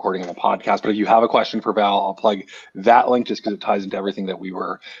live recording of a podcast. But if you have a question for Val, I'll plug that link just because it ties into everything that we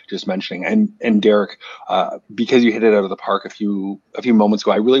were just mentioning. And Derek, because you hit it out of the park a few moments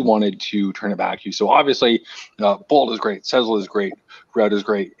ago, I really wanted to turn it back to you. So obviously, Bold is great. Sezzle is great. Route is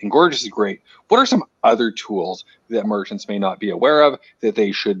great. And Gorgias is great. What are some other tools that merchants may not be aware of that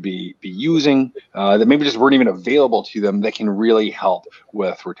they should be using that maybe just weren't even available to them that can really help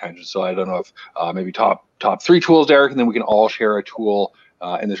with retention? So I don't know if maybe top 3 tools, Derek, and then we can all share a tool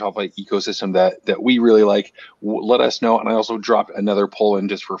in the Shopify ecosystem that we really like. Let us know. And I also dropped another poll in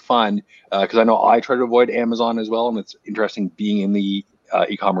just for fun because I know I try to avoid Amazon as well, and it's interesting being in the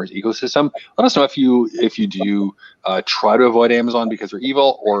e-commerce ecosystem. Let us know if you do try to avoid Amazon because they're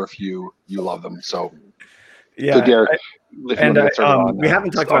evil, or if you love them. So Derek, we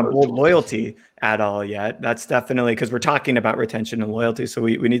haven't talked about Bold Loyalty at all yet. That's definitely because we're talking about retention and loyalty. So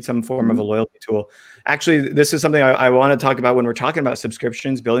we need some form of a loyalty tool. Actually, this is something I want to talk about when we're talking about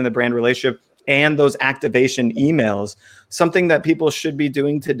subscriptions, building the brand relationship, and those activation emails. Something that people should be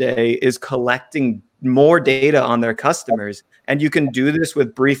doing today is collecting more data on their customers. And you can do this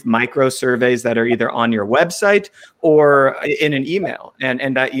with brief micro surveys that are either on your website or in an email.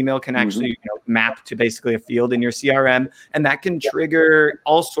 And that email can actually map to basically a field in your CRM. And that can trigger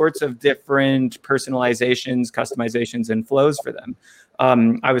all sorts of different personalizations, customizations, and flows for them.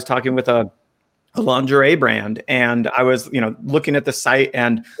 I was talking with a lingerie brand, and I was, looking at the site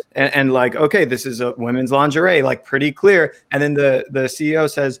and like, okay, this is a women's lingerie, like pretty clear. And then the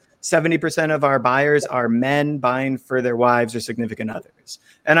CEO says 70% of our buyers are men buying for their wives or significant others.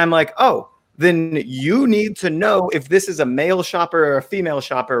 And I'm like, oh, then you need to know if this is a male shopper or a female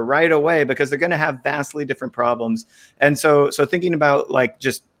shopper right away, because they're going to have vastly different problems. And so thinking about like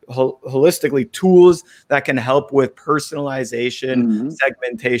just holistically tools that can help with personalization,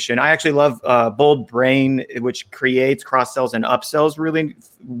 segmentation. I actually love Bold Brain, which creates cross sells and upsells really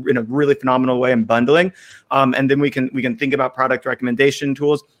in a really phenomenal way, and bundling. And then we can think about product recommendation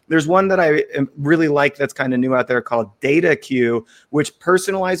tools. There's one that I really like that's kind of new out there called Data Queue, which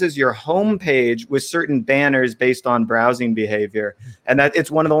personalizes your homepage with certain banners based on browsing behavior. And that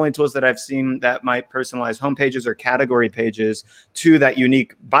it's one of the only tools that I've seen that might personalize homepages or category pages to that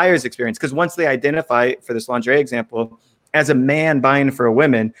unique buyer's experience. Because once they identify, for this lingerie example, as a man buying for a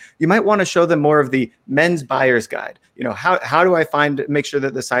woman, you might want to show them more of the men's buyer's guide. How do I make sure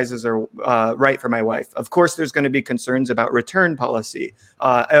that the sizes are right for my wife? Of course, there's going to be concerns about return policy,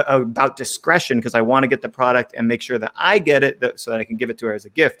 about discretion, because I want to get the product and make sure that I get it so that I can give it to her as a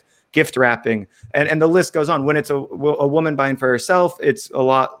gift wrapping, and the list goes on. When it's a woman buying for herself, it's a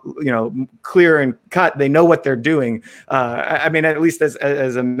lot, clear and cut. They know what they're doing. I mean, at least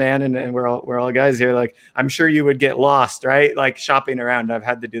as a man, and we're all guys here, like, I'm sure you would get lost, right? Like shopping around. I've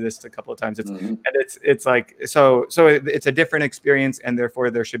had to do this a couple of times. It's like, so it's a different experience, and therefore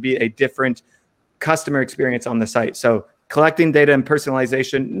there should be a different customer experience on the site. So collecting data and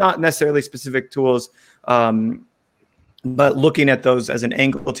personalization, not necessarily specific tools, but looking at those as an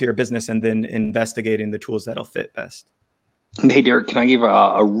angle to your business, and then investigating the tools that'll fit best. Hey, Derek, can I give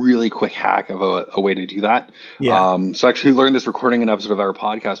a really quick hack of a way to do that? Yeah. So I actually learned this recording an episode of our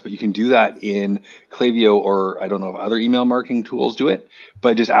podcast, but you can do that in Klaviyo, or I don't know if other email marketing tools do it,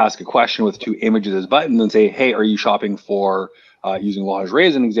 but just ask a question with 2 images as buttons and say, hey, are you shopping for, using lingerie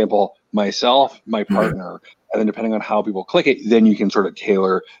as an example, myself, my partner? And then depending on how people click it, then you can sort of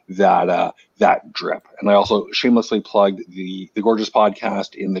tailor that drip. And I also shamelessly plugged the Gorgeous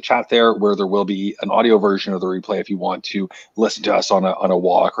podcast in the chat there, where there will be an audio version of the replay if you want to listen to us on a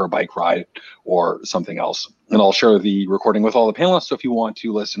walk or a bike ride or something else. And I'll share the recording with all the panelists. So if you want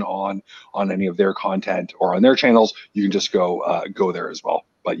to listen on any of their content or on their channels, you can just go there as well.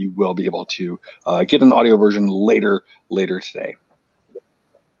 But you will be able to get an audio version later today.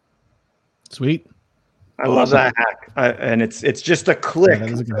 Sweet. I love that hack, and it's just a click. Yeah,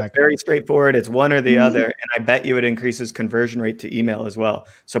 that is a good hack. Very straightforward. It's one or the other, and I bet you it increases conversion rate to email as well.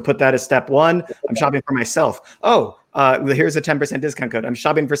 So put that as step 1. I'm shopping for myself. Oh, here's a 10% discount code. I'm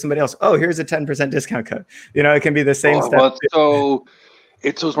shopping for somebody else. Oh, here's a 10% discount code. It can be the same step.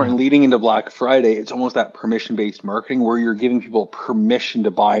 It's so smart. And leading into Black Friday, it's almost that permission-based marketing where you're giving people permission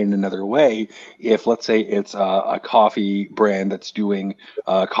to buy in another way. If, let's say, it's a coffee brand that's doing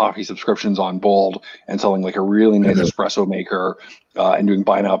coffee subscriptions on Bold and selling like a really nice espresso maker and doing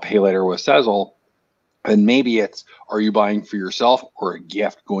buy now, pay later with Sezzle, and maybe it's, are you buying for yourself or a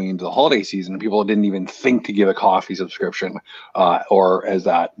gift going into the holiday season? People didn't even think to give a coffee subscription or as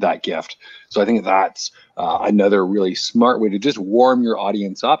that gift. So I think that's another really smart way to just warm your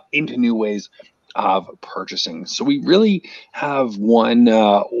audience up into new ways of purchasing. So we really have one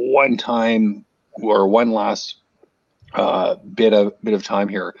time or one last bit of time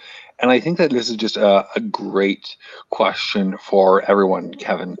here. And I think that this is just a great question for everyone,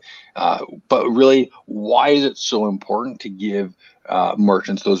 Kevin. But really, why is it so important to give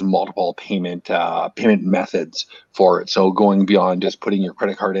merchants those multiple payment methods for it? So going beyond just putting your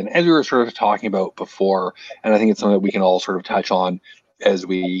credit card in, as we were sort of talking about before, and I think it's something that we can all sort of touch on as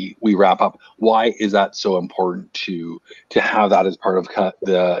we wrap up. Why is that so important to have that as part of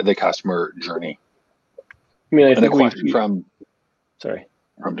the customer journey? I mean, I think And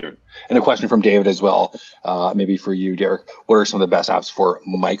a question from David as well, maybe for you, Derek. What are some of the best apps for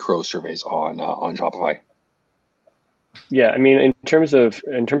micro surveys on Shopify? Yeah, I mean, in terms of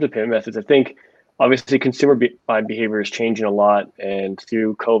payment methods, I think obviously consumer buying behavior is changing a lot, and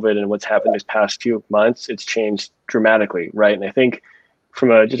through COVID and what's happened this past few months, it's changed dramatically, right? And I think from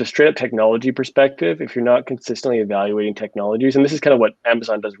just a straight up technology perspective, if you're not consistently evaluating technologies, and this is kind of what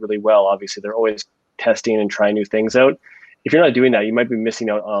Amazon does really well, obviously they're always testing and trying new things out. If you're not doing that, you might be missing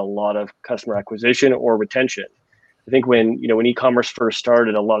out on a lot of customer acquisition or retention. I think when e-commerce first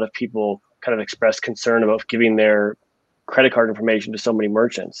started, a lot of people kind of expressed concern about giving their credit card information to so many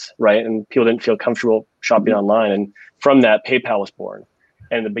merchants, right? And people didn't feel comfortable shopping online. And from that, PayPal was born.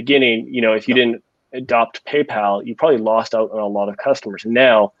 And in the beginning, if you didn't adopt PayPal, you probably lost out on a lot of customers. And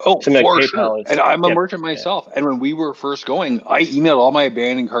now, something like PayPal sure. And I'm a merchant myself. Yeah. And when we were first going, I emailed all my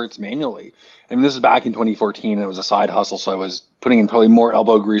abandoned carts manually. And this is back in 2014. And it was a side hustle, so I was putting in probably more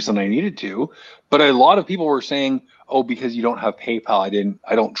elbow grease than I needed to. But a lot of people were saying, "Oh, because you don't have PayPal,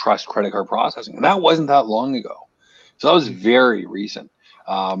 I don't trust credit card processing." And that wasn't that long ago. So that was very recent.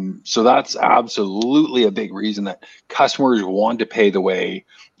 So that's absolutely a big reason that customers want to pay the way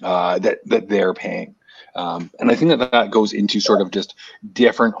that they're paying. And I think that goes into sort of just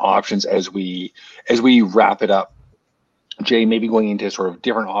different options as we wrap it up. Jay, maybe going into sort of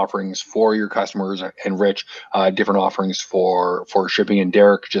different offerings for your customers, and Rich, different offerings for shipping, and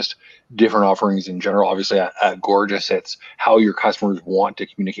Derek, just different offerings in general. Obviously at Gorgias, it's how your customers want to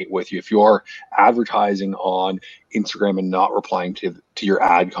communicate with you. If you're advertising on Instagram and not replying to your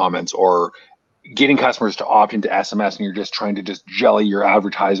ad comments, or getting customers to opt into SMS and you're just trying to just jelly your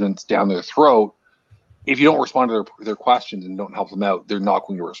advertisements down their throat, if you don't respond to their questions and don't help them out, they're not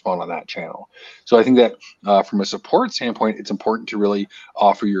going to respond on that channel. So I think that from a support standpoint, it's important to really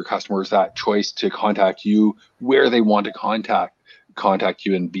offer your customers that choice to contact you where they want to contact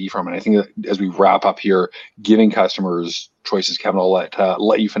you and be from. And I think that as we wrap up here, giving customers choices, Kevin, I'll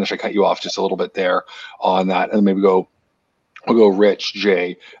let you finish. I cut you off just a little bit there on that, and then maybe we'll go Rich,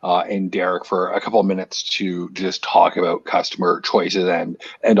 Jay, and Derek for a couple of minutes to just talk about customer choices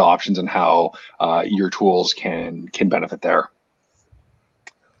and options, and how your tools can benefit there.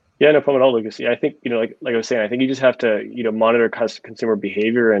 Yeah, no problem at all, Lucas. Yeah, I think, like I was saying, I think you just have to, monitor consumer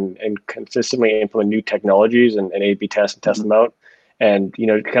behavior and consistently implement new technologies and A/B test and test them out. And,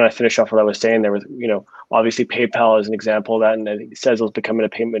 to kind of finish off what I was saying there with, obviously PayPal is an example of that. And I think Sezzle is becoming a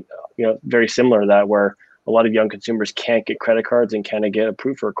payment, very similar to that, where a lot of young consumers can't get credit cards and can't get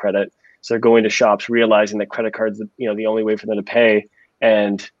approved for credit. So they're going to shops realizing that credit cards, the only way for them to pay,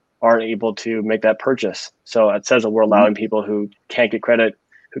 and aren't able to make that purchase. So at Sezzle, we're allowing people who can't get credit,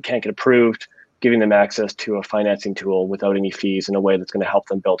 who can't get approved, giving them access to a financing tool without any fees in a way that's going to help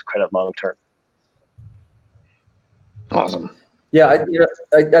them build credit long term. Awesome. Yeah, I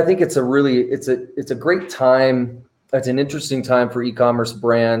think it's a great time. It's an interesting time for e-commerce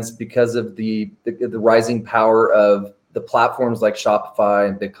brands because of the rising power of the platforms like Shopify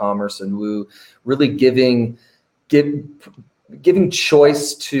and BigCommerce and Woo, really giving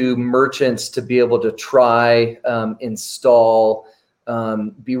choice to merchants to be able to try, install,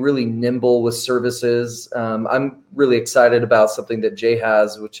 be really nimble with services. I'm really excited about something that Jay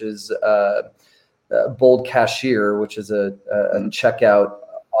has, which is Bold Cashier, which is a checkout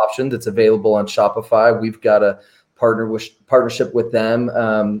option that's available on Shopify. We've got a partnership with them.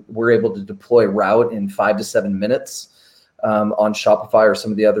 We're able to deploy Route in 5 to 7 minutes on Shopify or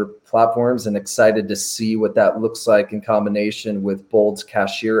some of the other platforms, and excited to see what that looks like in combination with Bold's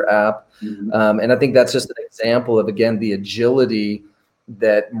Cashier app. And I think that's just an example of, again, the agility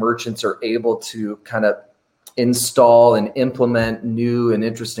that merchants are able to kind of install and implement new and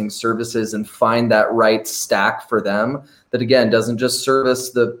interesting services and find that right stack for them that, again, doesn't just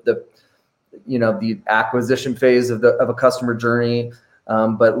service the acquisition phase of a customer journey,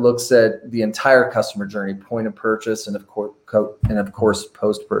 but looks at the entire customer journey, point of purchase, and of course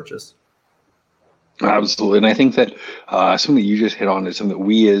post purchase. Absolutely. And I think that something that you just hit on is something that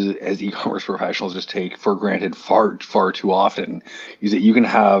we as e-commerce professionals just take for granted far too often, is that you can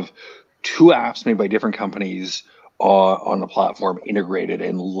have two apps made by different companies on the platform integrated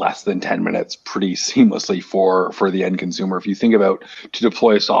in less than 10 minutes pretty seamlessly for the end consumer. If you think about to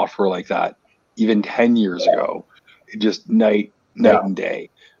deploy software like that, even 10 years ago, just night and day,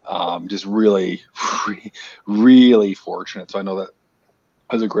 just really, really fortunate. So I know that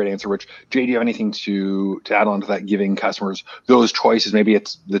was a great answer, Rich. Jay, do you have anything to add on to that, giving customers those choices? Maybe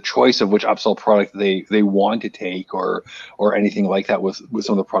it's the choice of which upsell product they want to take, or anything like that with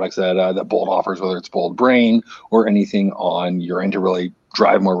some of the products that Bold offers, whether it's Bold Brain or anything on your end to really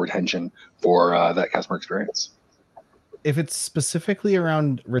drive more retention for that customer experience. If it's specifically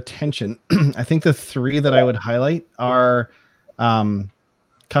around retention, I think the three that I would highlight are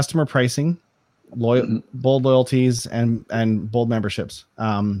customer pricing, Bold loyalties, and Bold memberships.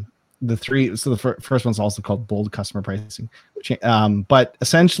 The three. So the first one's also called Bold customer pricing. But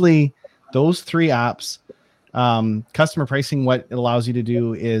essentially, those three apps, customer pricing, what it allows you to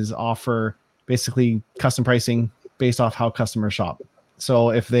do is offer basically custom pricing based off how customers shop.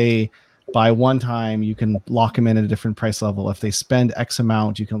 So if they buy one time, you can lock them in at a different price level. If they spend X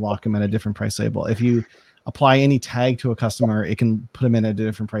amount, you can lock them at a different price label. If you apply any tag to a customer, it can put them in at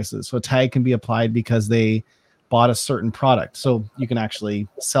different prices. So a tag can be applied because they bought a certain product. So you can actually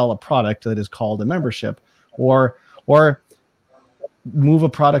sell a product that is called a membership, or move a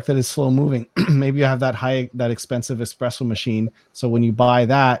product that is slow moving. Maybe you have that expensive espresso machine. So when you buy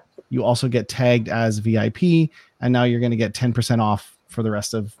that, you also get tagged as VIP, and now you're going to get 10% off for the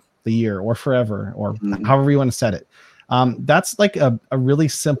rest of the year or forever, or however you want to set it. That's like a really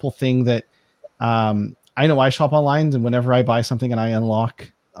simple thing that I know I shop online, and whenever I buy something and I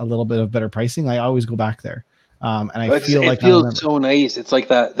unlock a little bit of better pricing, I always go back there. And I feel like it feels so nice. It's like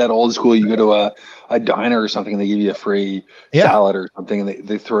that old school. You go to a diner or something, and they give you a free salad or something, and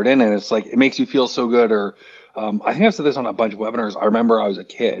they throw it in, and it's like it makes you feel so good. Or I think I've said this on a bunch of webinars. I remember I was a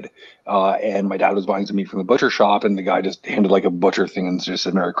kid, and my dad was buying some meat from the butcher shop, and the guy just handed like a butcher thing and just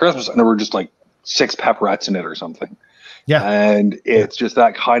said "Merry Christmas," and there were just like 6 pepperettes in it or something. Yeah, and it's just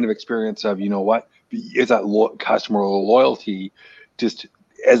that kind of experience of, you know what, it's that customer loyalty. Just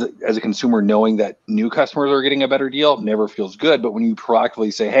as a consumer, knowing that new customers are getting a better deal never feels good. But when you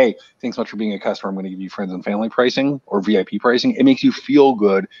proactively say, hey, thanks so much for being a customer, I'm going to give you friends and family pricing or VIP pricing, it makes you feel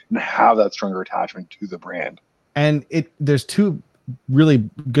good and have that stronger attachment to the brand. And there's 2 really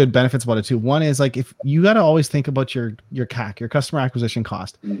good benefits about it too. One is like, if you got to always think about your CAC, your customer acquisition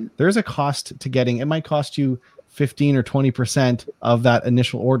cost. There's a cost to getting, it might cost you 15 or 20% of that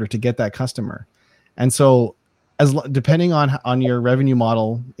initial order to get that customer. And so depending on your revenue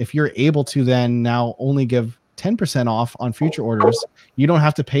model, if you're able to then now only give 10% off on future orders, you don't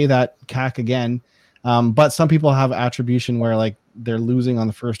have to pay that CAC again. But some people have attribution where like they're losing on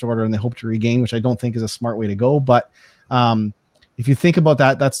the first order and they hope to regain, which I don't think is a smart way to go. But if you think about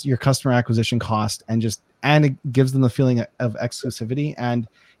that, that's your customer acquisition cost, and it gives them the feeling of exclusivity, and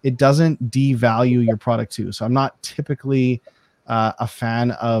it doesn't devalue your product too. So I'm not typically a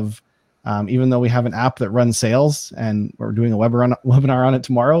fan of, even though we have an app that runs sales and we're doing a webinar on it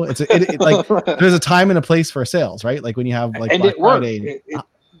tomorrow, it's like there's a time and a place for sales, right? Like when you have like Black Friday,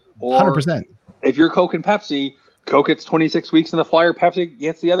 100%. If you're Coke and Pepsi, Coke gets 26 weeks in the flyer, Pepsi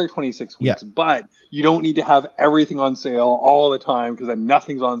gets the other 26 weeks. But you don't need to have everything on sale all the time, because then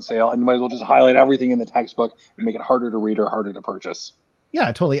nothing's on sale, and you might as well just highlight everything in the textbook and make it harder to read or harder to purchase. Yeah,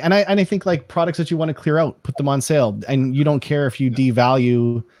 totally. And I think like products that you want to clear out, put them on sale, and you don't care if you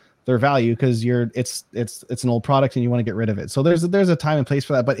devalue their value because it's an old product and you want to get rid of it. So there's a time and place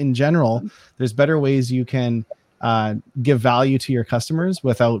for that. But in general, there's better ways you can give value to your customers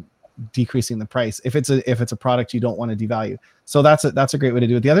without decreasing the price if it's a product you don't want to devalue. So that's a great way to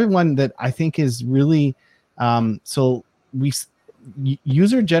do it. The other one that I think is really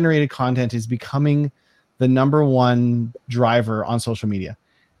user generated content is becoming the number one driver on social media.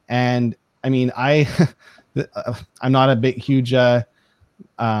 And I mean, I'm not a huge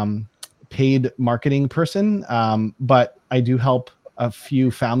paid marketing person, but I do help a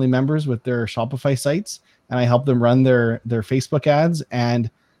few family members with their Shopify sites, and I help them run their Facebook ads. And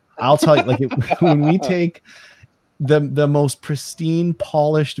I'll tell you, like when we take the most pristine,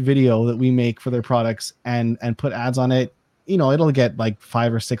 polished video that we make for their products and put ads on it, it'll get like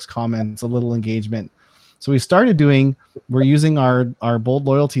 5 or 6 comments, a little engagement. So we're using our Bold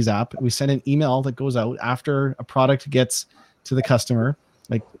Loyalties app. We send an email that goes out after a product gets to the customer.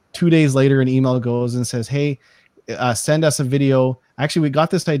 Like 2 days later, an email goes and says, hey, send us a video. Actually, we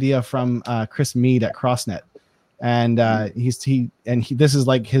got this idea from Chris Mead at CrossNet. And this is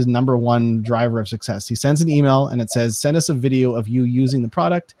like his number one driver of success. He sends an email and it says, send us a video of you using the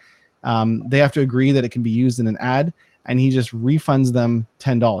product. They have to agree that it can be used in an ad, and he just refunds them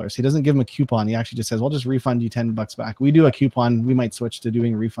 $10. He doesn't give them a coupon. He actually just says, "I'll just refund you $10 back." We do a coupon. We might switch to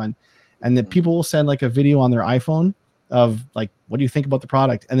doing a refund, and then people will send like a video on their iPhone of like, what do you think about the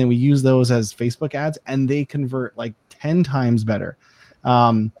product? And then we use those as Facebook ads, and they convert like 10 times better.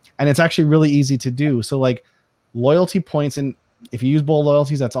 And it's actually really easy to do. So like loyalty points, and if you use Bold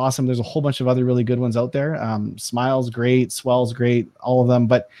Loyalties, that's awesome. There's a whole bunch of other really good ones out there. Smile's great, Swell's great, all of them.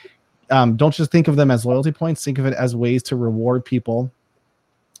 But don't just think of them as loyalty points. Think of it as ways to reward people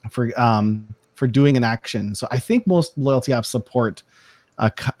for doing an action. So I think most loyalty apps support a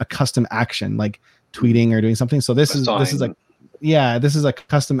custom action, like tweeting or doing something. So this is a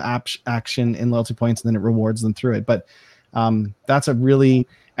custom app action in loyalty points, and then it rewards them through it. But That's a really,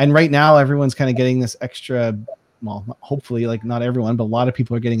 and right now everyone's kind of getting this extra, well, hopefully, like not everyone, but a lot of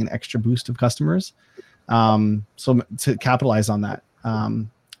people are getting an extra boost of customers. So to capitalize on that.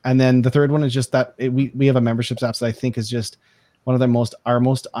 And then the third one is just that we have a memberships apps that I think is just one of our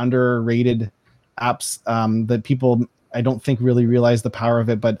most underrated apps, that people, I don't think, really realize the power of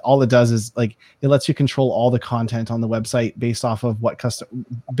it. But all it does is, like, it lets you control all the content on the website based off of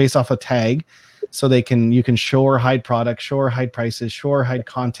based off a tag. So you can show or hide products, show or hide prices, show or hide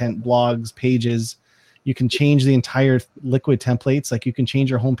content, blogs, pages. You can change the entire Liquid templates. Like, you can change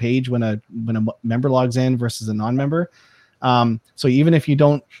your homepage when a member logs in versus a non-member. So even if you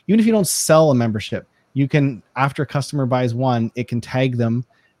don't sell a membership, you can, after a customer buys one, it can tag them,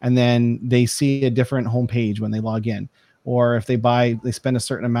 and then they see a different homepage when they log in. Or if they spend a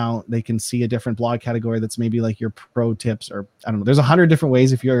certain amount, they can see a different blog category that's maybe like your pro tips, or I don't know. There's 100 different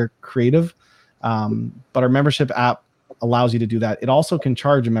ways if you're creative. But our membership app allows you to do that. It also can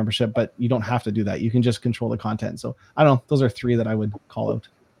charge a membership, but you don't have to do that. You can just control the content. So I don't know. Those are three that I would call out.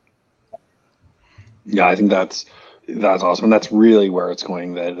 Yeah, I think that's awesome, and that's really where it's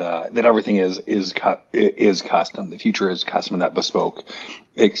going. That everything is custom. The future is custom, and that bespoke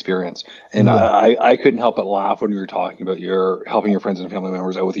experience. And I couldn't help but laugh when you were talking about your helping your friends and family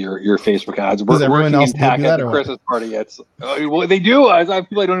members out with your Facebook ads. Does everyone else do that at the Christmas party? It's well, they do.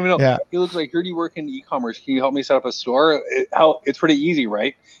 People I don't even know. Yeah. It looks like, heard you work in e-commerce. Can you help me set up a store? It's pretty easy,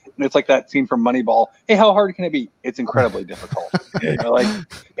 right? And it's like that scene from Moneyball. Hey, how hard can it be? It's incredibly difficult. Like,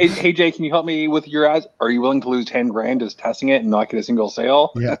 hey Jay, can you help me with your ads? Are you willing to lose 10 grand just testing it and not get a single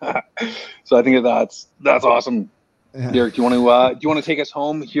sale? Yeah. So I think that's awesome. Yeah. Derek, do you want to take us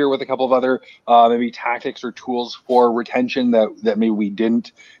home here with a couple of other maybe tactics or tools for retention that maybe we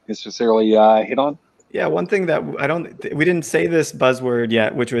didn't necessarily hit on? Yeah, one thing that we didn't say this buzzword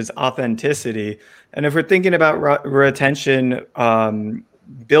yet, which was authenticity. And if we're thinking about retention,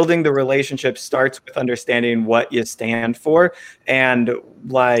 building the relationship starts with understanding what you stand for, and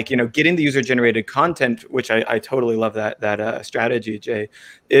getting the user generated content, which I totally love that strategy, Jay.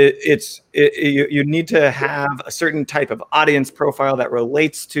 You need to have a certain type of audience profile that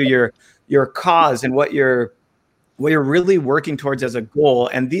relates to your cause and what you're really working towards as a goal.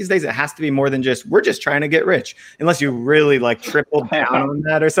 And these days it has to be more than just, we're just trying to get rich, unless you really triple down on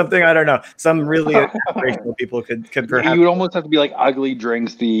that or something. I don't know. Some really aspirational people could perhaps. You would almost have to be like Ugly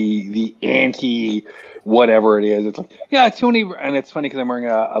Drinks, the anti whatever it is. It's like, yeah, it's only, and it's funny because I'm wearing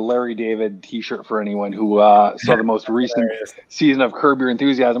a Larry David t-shirt for anyone who saw the most recent season of Curb Your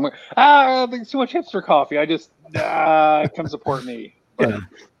Enthusiasm. There's too much hipster coffee. I just come support me.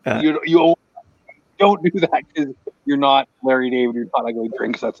 But you don't do that because you're not Larry David, you're not Ugly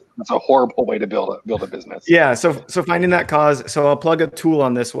Drinks. That's a horrible way to build a business. Yeah. So finding that cause. So I'll plug a tool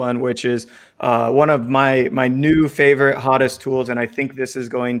on this one, which is one of my new favorite, hottest tools, and I think this is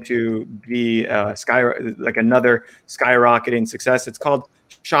going to be another skyrocketing success. It's called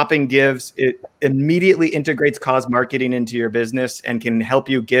Shopping Gives. It immediately integrates cause marketing into your business and can help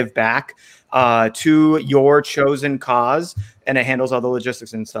you give back to your chosen cause, and it handles all the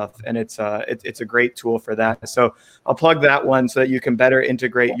logistics and stuff. And it's a great tool for that. So I'll plug that one so that you can better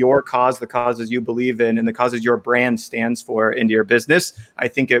integrate your cause, the causes you believe in, and the causes your brand stands for into your business. I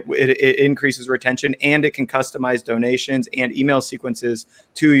think it increases retention, and it can customize donations and email sequences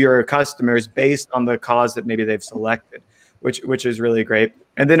to your customers based on the cause that maybe they've selected, which is really great.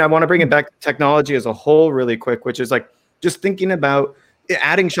 And then I want to bring it back to technology as a whole really quick, which is just thinking about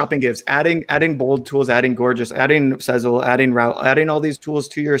adding Shopping Gives, adding Bold tools, adding Gorgias, adding Sezzle, adding Route, adding all these tools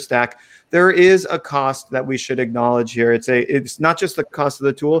to your stack. There is a cost that we should acknowledge here. It's not just the cost of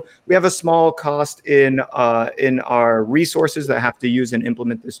the tool. We have a small cost in our resources that have to use and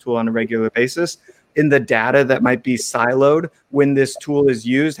implement this tool on a regular basis. In the data that might be siloed when this tool is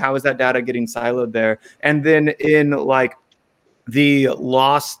used, how is that data getting siloed there? And then in the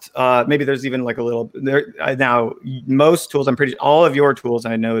lost, maybe there's even a little there now. Most tools, all of your tools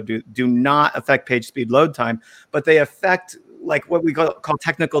I know do not affect page speed load time, but they affect what we call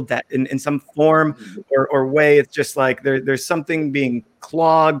technical debt in some form or way. It's just there's something being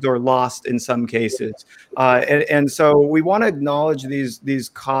clogged or lost in some cases, and so we want to acknowledge these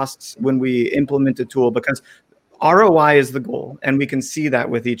costs when we implement a tool, because ROI is the goal, and we can see that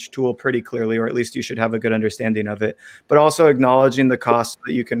with each tool pretty clearly, or at least you should have a good understanding of it. But also acknowledging the cost, so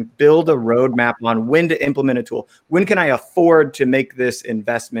that you can build a roadmap on when to implement a tool. When can I afford to make this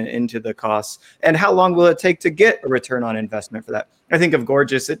investment into the costs, and how long will it take to get a return on investment for that? I think of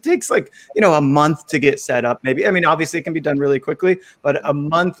Gorgias, it takes a month to get set up. Maybe, obviously it can be done really quickly, but a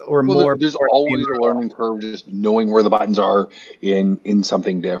month or more. There's always a learning curve, just knowing where the buttons are in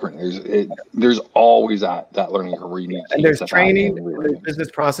something different. There's always that learning point where you need to And take there's a step back training, and there's rewrite.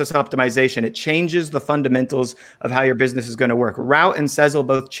 business process optimization. It changes the fundamentals of how your business is going to work. Route and Sezzle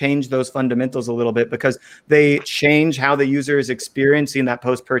both change those fundamentals a little bit because they change how the user is experiencing that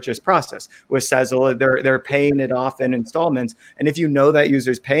post-purchase process. With Sezzle, they're paying it off in installments, and if you know that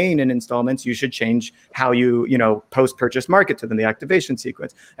user's paying in installments, you should change how you post-purchase market to them, the activation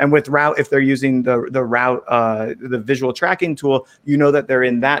sequence. And with Route, if they're using the Route the visual tracking tool, you know that they're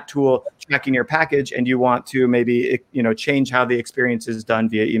in that tool tracking your package, and you want to maybe change how the experience is done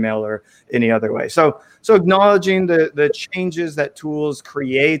via email or any other way. So acknowledging the changes that tools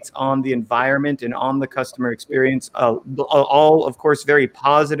create on the environment and on the customer experience, all of course very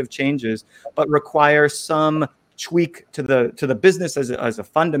positive changes, but require some tweak to the business as a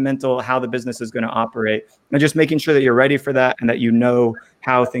fundamental, how the business is going to operate, and just making sure that you're ready for that and that you know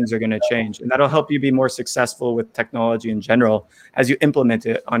how things are going to change. And that'll help you be more successful with technology in general as you implement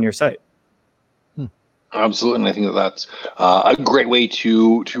it on your site. Absolutely, and I think that's a great way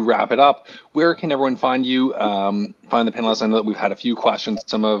to wrap it up. Where can everyone find you? Find the panelists. I know that we've had a few questions.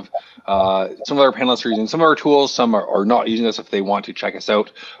 Some of our panelists are using some of our tools. Some are not using us if they want to check us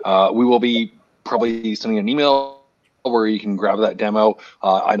out. We will be probably sending an email where you can grab that demo.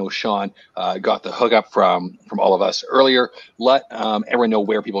 I know Sean got the hookup from all of us earlier. Let everyone know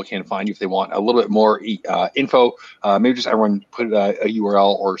where people can find you if they want a little bit more info. Maybe just everyone put a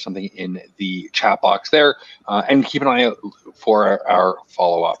URL or something in the chat box there, and keep an eye out for our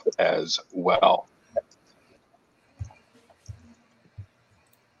follow-up as well.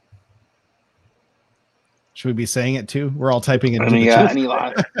 Should we be saying it too? We're all typing it into the chat. Any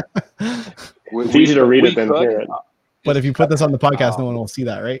last? It's easier to read it than hear it. But if you put this on the podcast, no one will see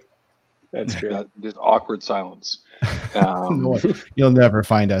that, right? That's true. Just awkward silence. You'll never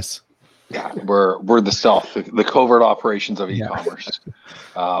find us. Yeah, we're the stealth, the covert operations of e-commerce.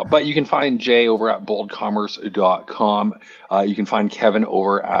 But you can find Jay over at boldcommerce.com. You can find Kevin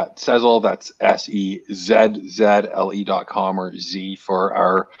over at Sezzle. That's SEZZLE.com, or Z for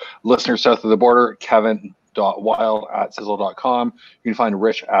our listeners south of the border. Kevin.wild@sezzle.com. You can find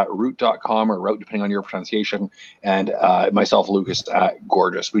Rich at root.com, or route depending on your pronunciation, and myself, Lucas, at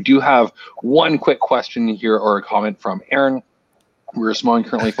Gorgias. We do have one quick question here, or a comment from Aaron. We're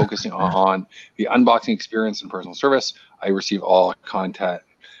currently focusing on the unboxing experience and personal service. I receive all contact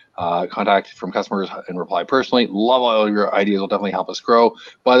from customers and reply personally. Love all of your ideas. Will definitely help us grow.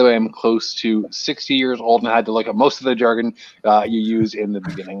 By the way, I'm close to 60 years old and I had to look at most of the jargon you used in the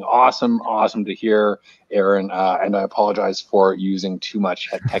beginning. Awesome to hear, Aaron. And I apologize for using too much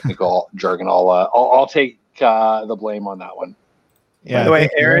technical jargon. I'll take the blame on that one. Yeah. By the way,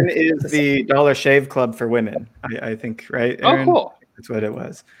 Aaron is the Dollar Shave Club for women. I think, right, Aaron? Oh, cool. That's what it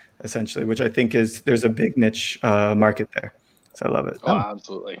was, essentially, which I think there's a big niche market there. So I love it. Oh,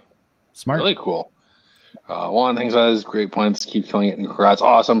 absolutely. Smart. Really cool. One thing says, great points, keep killing it, and congrats.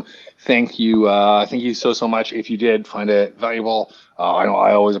 Awesome. Thank you. Thank you so much. If you did find it valuable, I know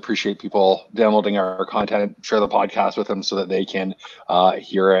I always appreciate people downloading our content, share the podcast with them so that they can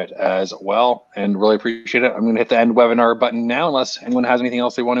hear it as well, and really appreciate it. I'm going to hit the end webinar button now, unless anyone has anything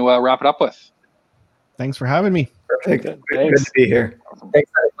else they want to wrap it up with. Thanks for having me. Perfect. Good to be here. Awesome.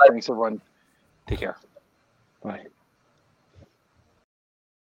 Thanks, everyone. Take care. Bye.